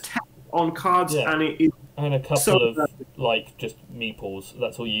is just text on cards, and it is and a couple of like just meeples.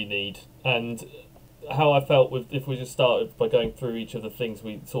 That's all you need. And how I felt with, if we just started by going through each of the things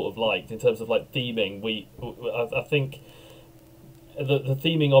we sort of liked in terms of like theming, I think the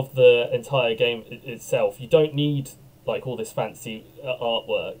theming of the entire game itself, you don't need like all this fancy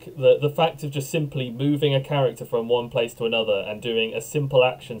artwork. The fact of just simply moving a character from one place to another and doing a simple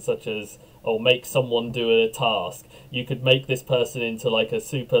action such as make someone do a task. You could make this person into like a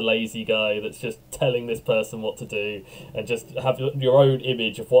super lazy guy that's just telling this person what to do, and just have your own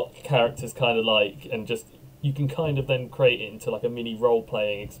image of what characters kind of like, and just you can kind of then create it into like a mini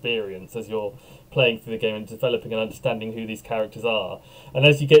role-playing experience as you're playing through the game and developing and understanding who these characters are. And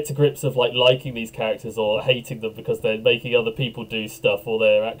as you get to grips of like liking these characters or hating them because they're making other people do stuff, or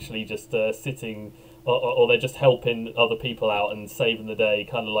they're actually just sitting, or they're just helping other people out and saving the day,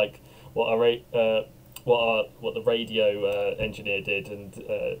 kind of like what the radio engineer did,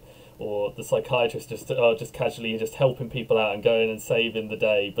 and or the psychiatrist just casually just helping people out and going and saving the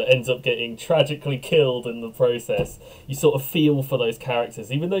day, but ends up getting tragically killed in the process. You sort of feel for those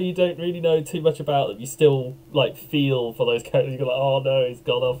characters, even though you don't really know too much about them. You still like feel for those characters. You're like, oh no, he's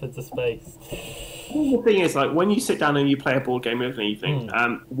gone off into space. The thing is, like, when you sit down and you play a board game of anything,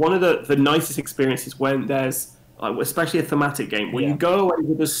 one of the nicest experiences when there's especially a thematic game, where you go away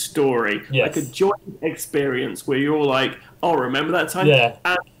with a story, like a joint experience where you're all like, oh, remember that time?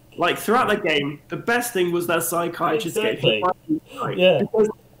 And like throughout the game, the best thing was that psychiatrist game. Because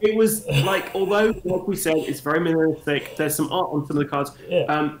it was like, although like we said, it's very minimalistic, there's some art on some of the cards.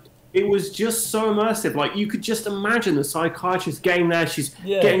 It was just so immersive. Like, you could just imagine the psychiatrist getting there. She's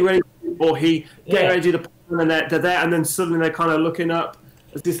getting ready, or he getting ready to do the plan, and they're there, and then suddenly they're kind of looking up.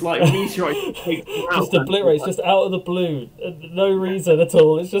 It's this like meteorite takes them out. Just obliterates, just out of the blue, no reason at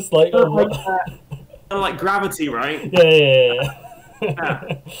all. It's just like like Gravity, right?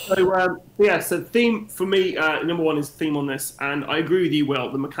 So theme for me, number one is theme on this, and I agree with you,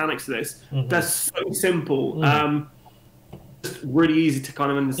 Will. The mechanics of this, they're so simple, just really easy to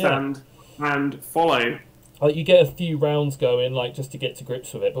kind of understand and follow. Like, you get a few rounds going, like, just to get to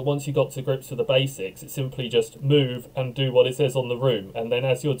grips with it, but once you got to grips with the basics, it's simply just move and do what it says on the room, and then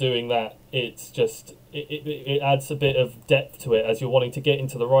as you're doing that, it's just it adds a bit of depth to it as you're wanting to get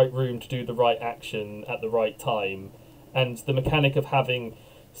into the right room to do the right action at the right time. And the mechanic of having,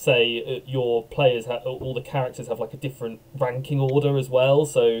 say, your players, all the characters have like a different ranking order as well.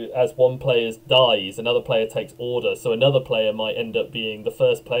 So as one player dies, another player takes order. So another player might end up being the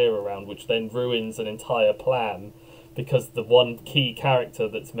first player around, which then ruins an entire plan, because the one key character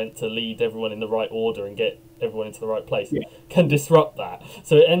that's meant to lead everyone in the right order and get everyone into the right place can disrupt that.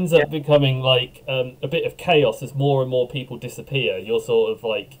 So it ends up becoming like a bit of chaos as more and more people disappear. You're sort of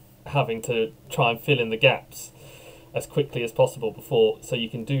like having to try and fill in the gaps as quickly as possible so you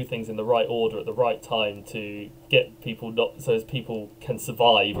can do things in the right order at the right time to get people so as people can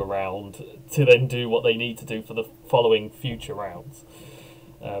survive around to then do what they need to do for the following future rounds.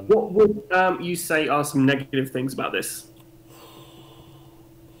 What would you say are some negative things about this?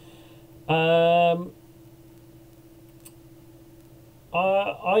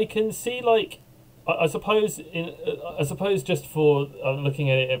 I can see, like, I suppose just for looking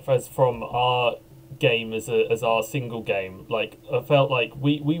at it as from our game as our single game, like, I felt like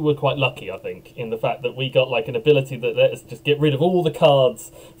we were quite lucky, I think, in the fact that we got like an ability that let us just get rid of all the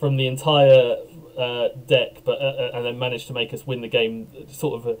cards from the entire deck, but and then managed to make us win the game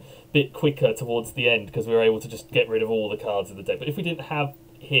sort of a bit quicker towards the end, because we were able to just get rid of all the cards in the deck. But if we didn't have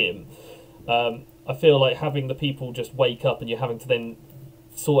him, I feel like having the people just wake up and you're having to then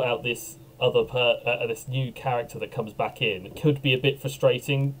sort out this this new character that comes back in could be a bit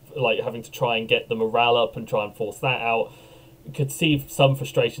frustrating, like having to try and get the morale up and try and force that out. You could see some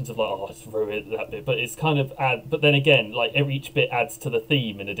frustrations of like, oh, it's ruined that bit, but it's kind of but then again, like, each bit adds to the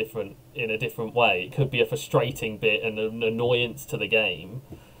theme in a different way. It could be a frustrating bit and an annoyance to the game,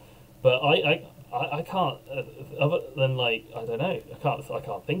 but I can't other than, like, I don't know, I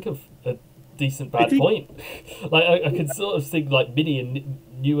can't think of a decent bad point. Like, I could sort of think like mini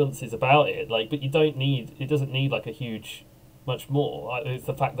nuances about it, like, but it doesn't need like a huge much more. It's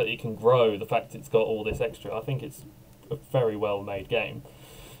the fact that it can grow, the fact it's got all this extra. I think it's a very well made game.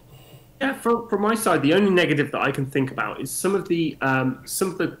 Yeah, from my side, the only negative that I can think about is some of the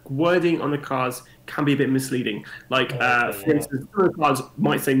wording on the cards can be a bit misleading. Like, for instance, some of the cards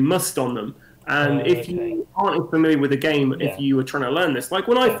might say "must" on them, and if you aren't familiar with the game, if you were trying to learn this, like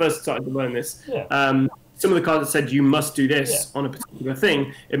when I first started to learn this, some of the cards that said you must do this on a particular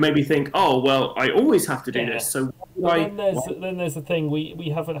thing, it made me think, oh well, I always have to do this. So then there's the thing,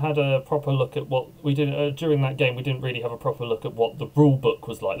 we haven't had a proper look at what we did during that game. We didn't really have a proper look at what the rule book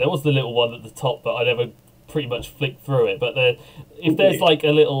was like. There was the little one at the top, but I never pretty much flicked through it. But if there's like a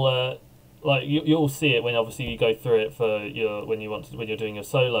little like you'll see it when obviously you go through it for when you're doing your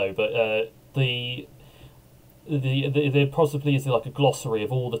solo. But there possibly is like a glossary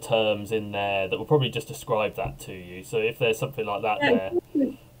of all the terms in there that will probably just describe that to you. So if there's something like that there.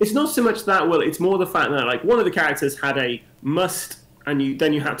 It's not so much that, Will, it's more the fact that like one of the characters had a must and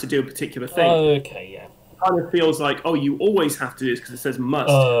then you have to do a particular thing. Oh, okay, yeah. It kind of feels like, oh, you always have to do this because it says must.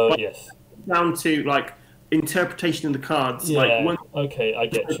 Oh, yes. Down to like interpretation of the cards. Yeah, like okay, I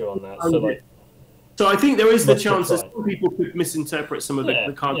get you on that. So I think there is the chance that some people could misinterpret some of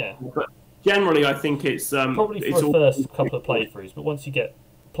the cards. Yeah. But generally, I think it's probably it's for the first couple of playthroughs, but once you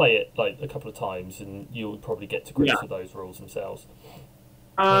play it like a couple of times, and you'll probably get to grips with those rules themselves.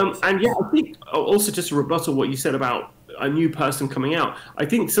 And yeah, I think also just to rebuttal what you said about a new person coming out, I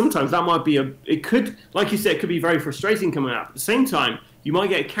think sometimes that might be it could, like you said, it could be very frustrating coming out. At the same time, you might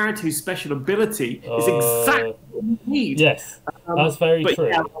get a character whose special ability is exactly what you need. Yes, that's very true.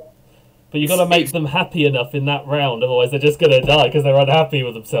 Yeah, but you've got to make them happy enough in that round, otherwise they're just going to die because they're unhappy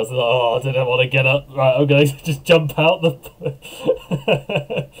with themselves. They're like, oh, I don't want to get up. Right, I'm going to just jump out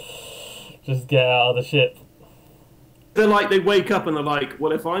just get out of the ship. They're like, they wake up and they're like,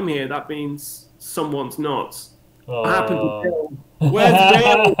 well, if I'm here, that means someone's not. Oh. What happened to Bill? Where's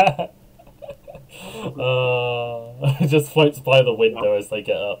Bill? It just floats by the window as they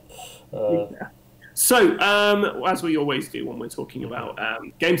get up. So, as we always do when we're talking about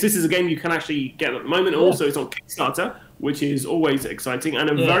games, this is a game you can actually get at the moment. Also, it's on Kickstarter, which is always exciting, and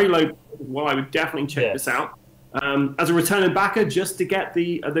a very low. Well, I would definitely check this out. As a returning backer, just to get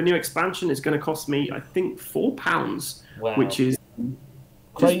the new expansion is going to cost me, I think, £4, which is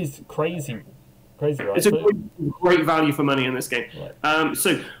crazy, right? It's a great value for money in this game. Right.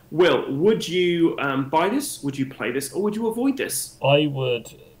 So, Will, would you buy this? Would you play this, or would you avoid this? I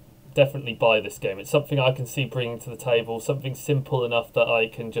would definitely buy this game. It's something I can see bringing to the table, something simple enough that I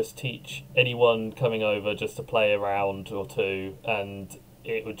can just teach anyone coming over just to play a round or two, and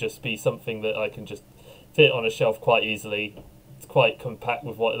it would just be something that I can just fit on a shelf quite easily. It's quite compact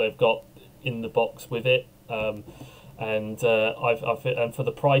with what they've got in the box with it, and for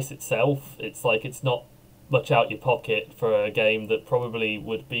the price itself, it's like it's not much out your pocket for a game that probably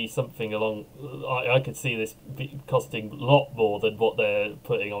would be something along. I could see this costing a lot more than what they're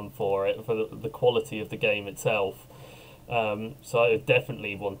putting on for it for the quality of the game itself. So I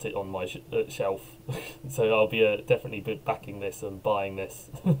definitely want it on my shelf. So I'll be definitely backing this and buying this.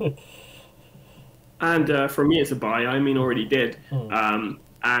 And for me, it's a buy. I mean, already did.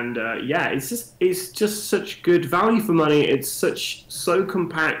 Yeah, it's just such good value for money. It's so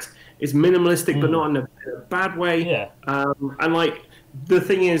compact. It's minimalistic, but not in a bad way. Yeah. And like the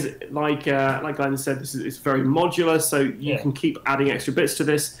thing is, like Glenn said, it's very modular, so you can keep adding extra bits to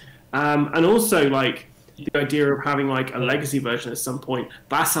this. And also like the idea of having like a legacy version at some point.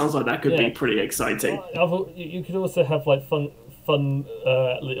 That sounds like that could be pretty exciting. You could also have like fun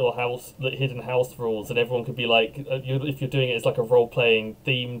little hidden house rules, and everyone could be like, if you're doing it as like a role-playing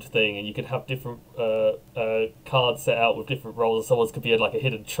themed thing, and you could have different cards set out with different roles. Someone's could be like a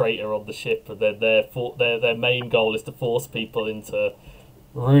hidden traitor on the ship, and then their main goal is to force people into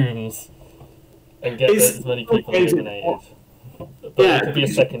rooms and get as many people eliminated. But it could be a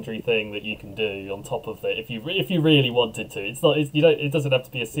secondary thing that you can do on top of it if you really wanted to. It doesn't have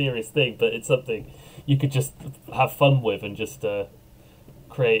to be a serious thing, but it's something you could just have fun with and just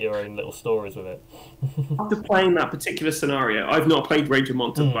create your own little stories with it. After playing that particular scenario, I've not played Rage of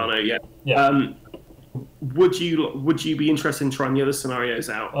Montalbano yet. Yeah. Would you be interested in trying the other scenarios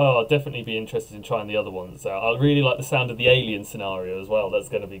out? Oh, I'll definitely be interested in trying the other ones out. I really like the sound of the alien scenario as well.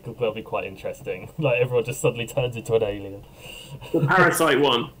 That'll be quite interesting. Like everyone just suddenly turns into an alien. The Parasite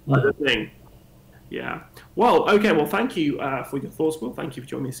one, like the thing. Yeah. Well, okay. Well, thank you for your thoughts, Will. Thank you for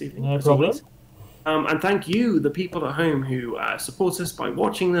joining me this evening. No problem. And thank you, the people at home who support us by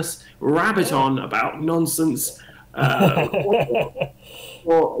watching us rabbit on about nonsense.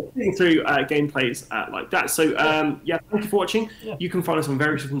 Or sitting through gameplays like that. So, thank you for watching. Yeah. You can find us on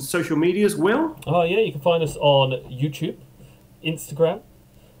various different social medias. Will? Oh, yeah, you can find us on YouTube. Instagram.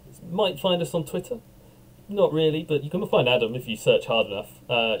 Might find us on Twitter. Not really, but you can find Adam if you search hard enough.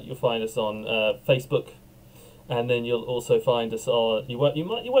 You'll find us on Facebook, and then you'll also find us on. You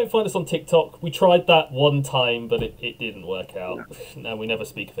won't find us on TikTok. We tried that one time, but it didn't work out, and we never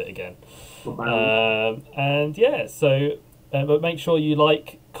speak of it again. And yeah, so but make sure you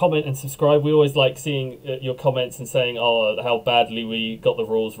like, comment, and subscribe. We always like seeing your comments and saying, "Oh, how badly we got the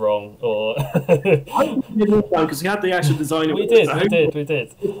rules wrong," or because we had the actual designer. We did.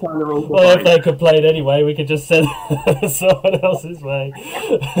 Well, if they complain anyway, we could just send someone else's way.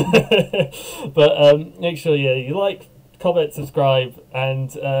 But make sure you like, comment, subscribe,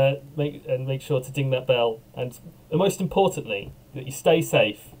 and make sure to ding that bell. And most importantly, that you stay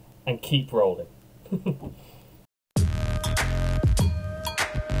safe and keep rolling.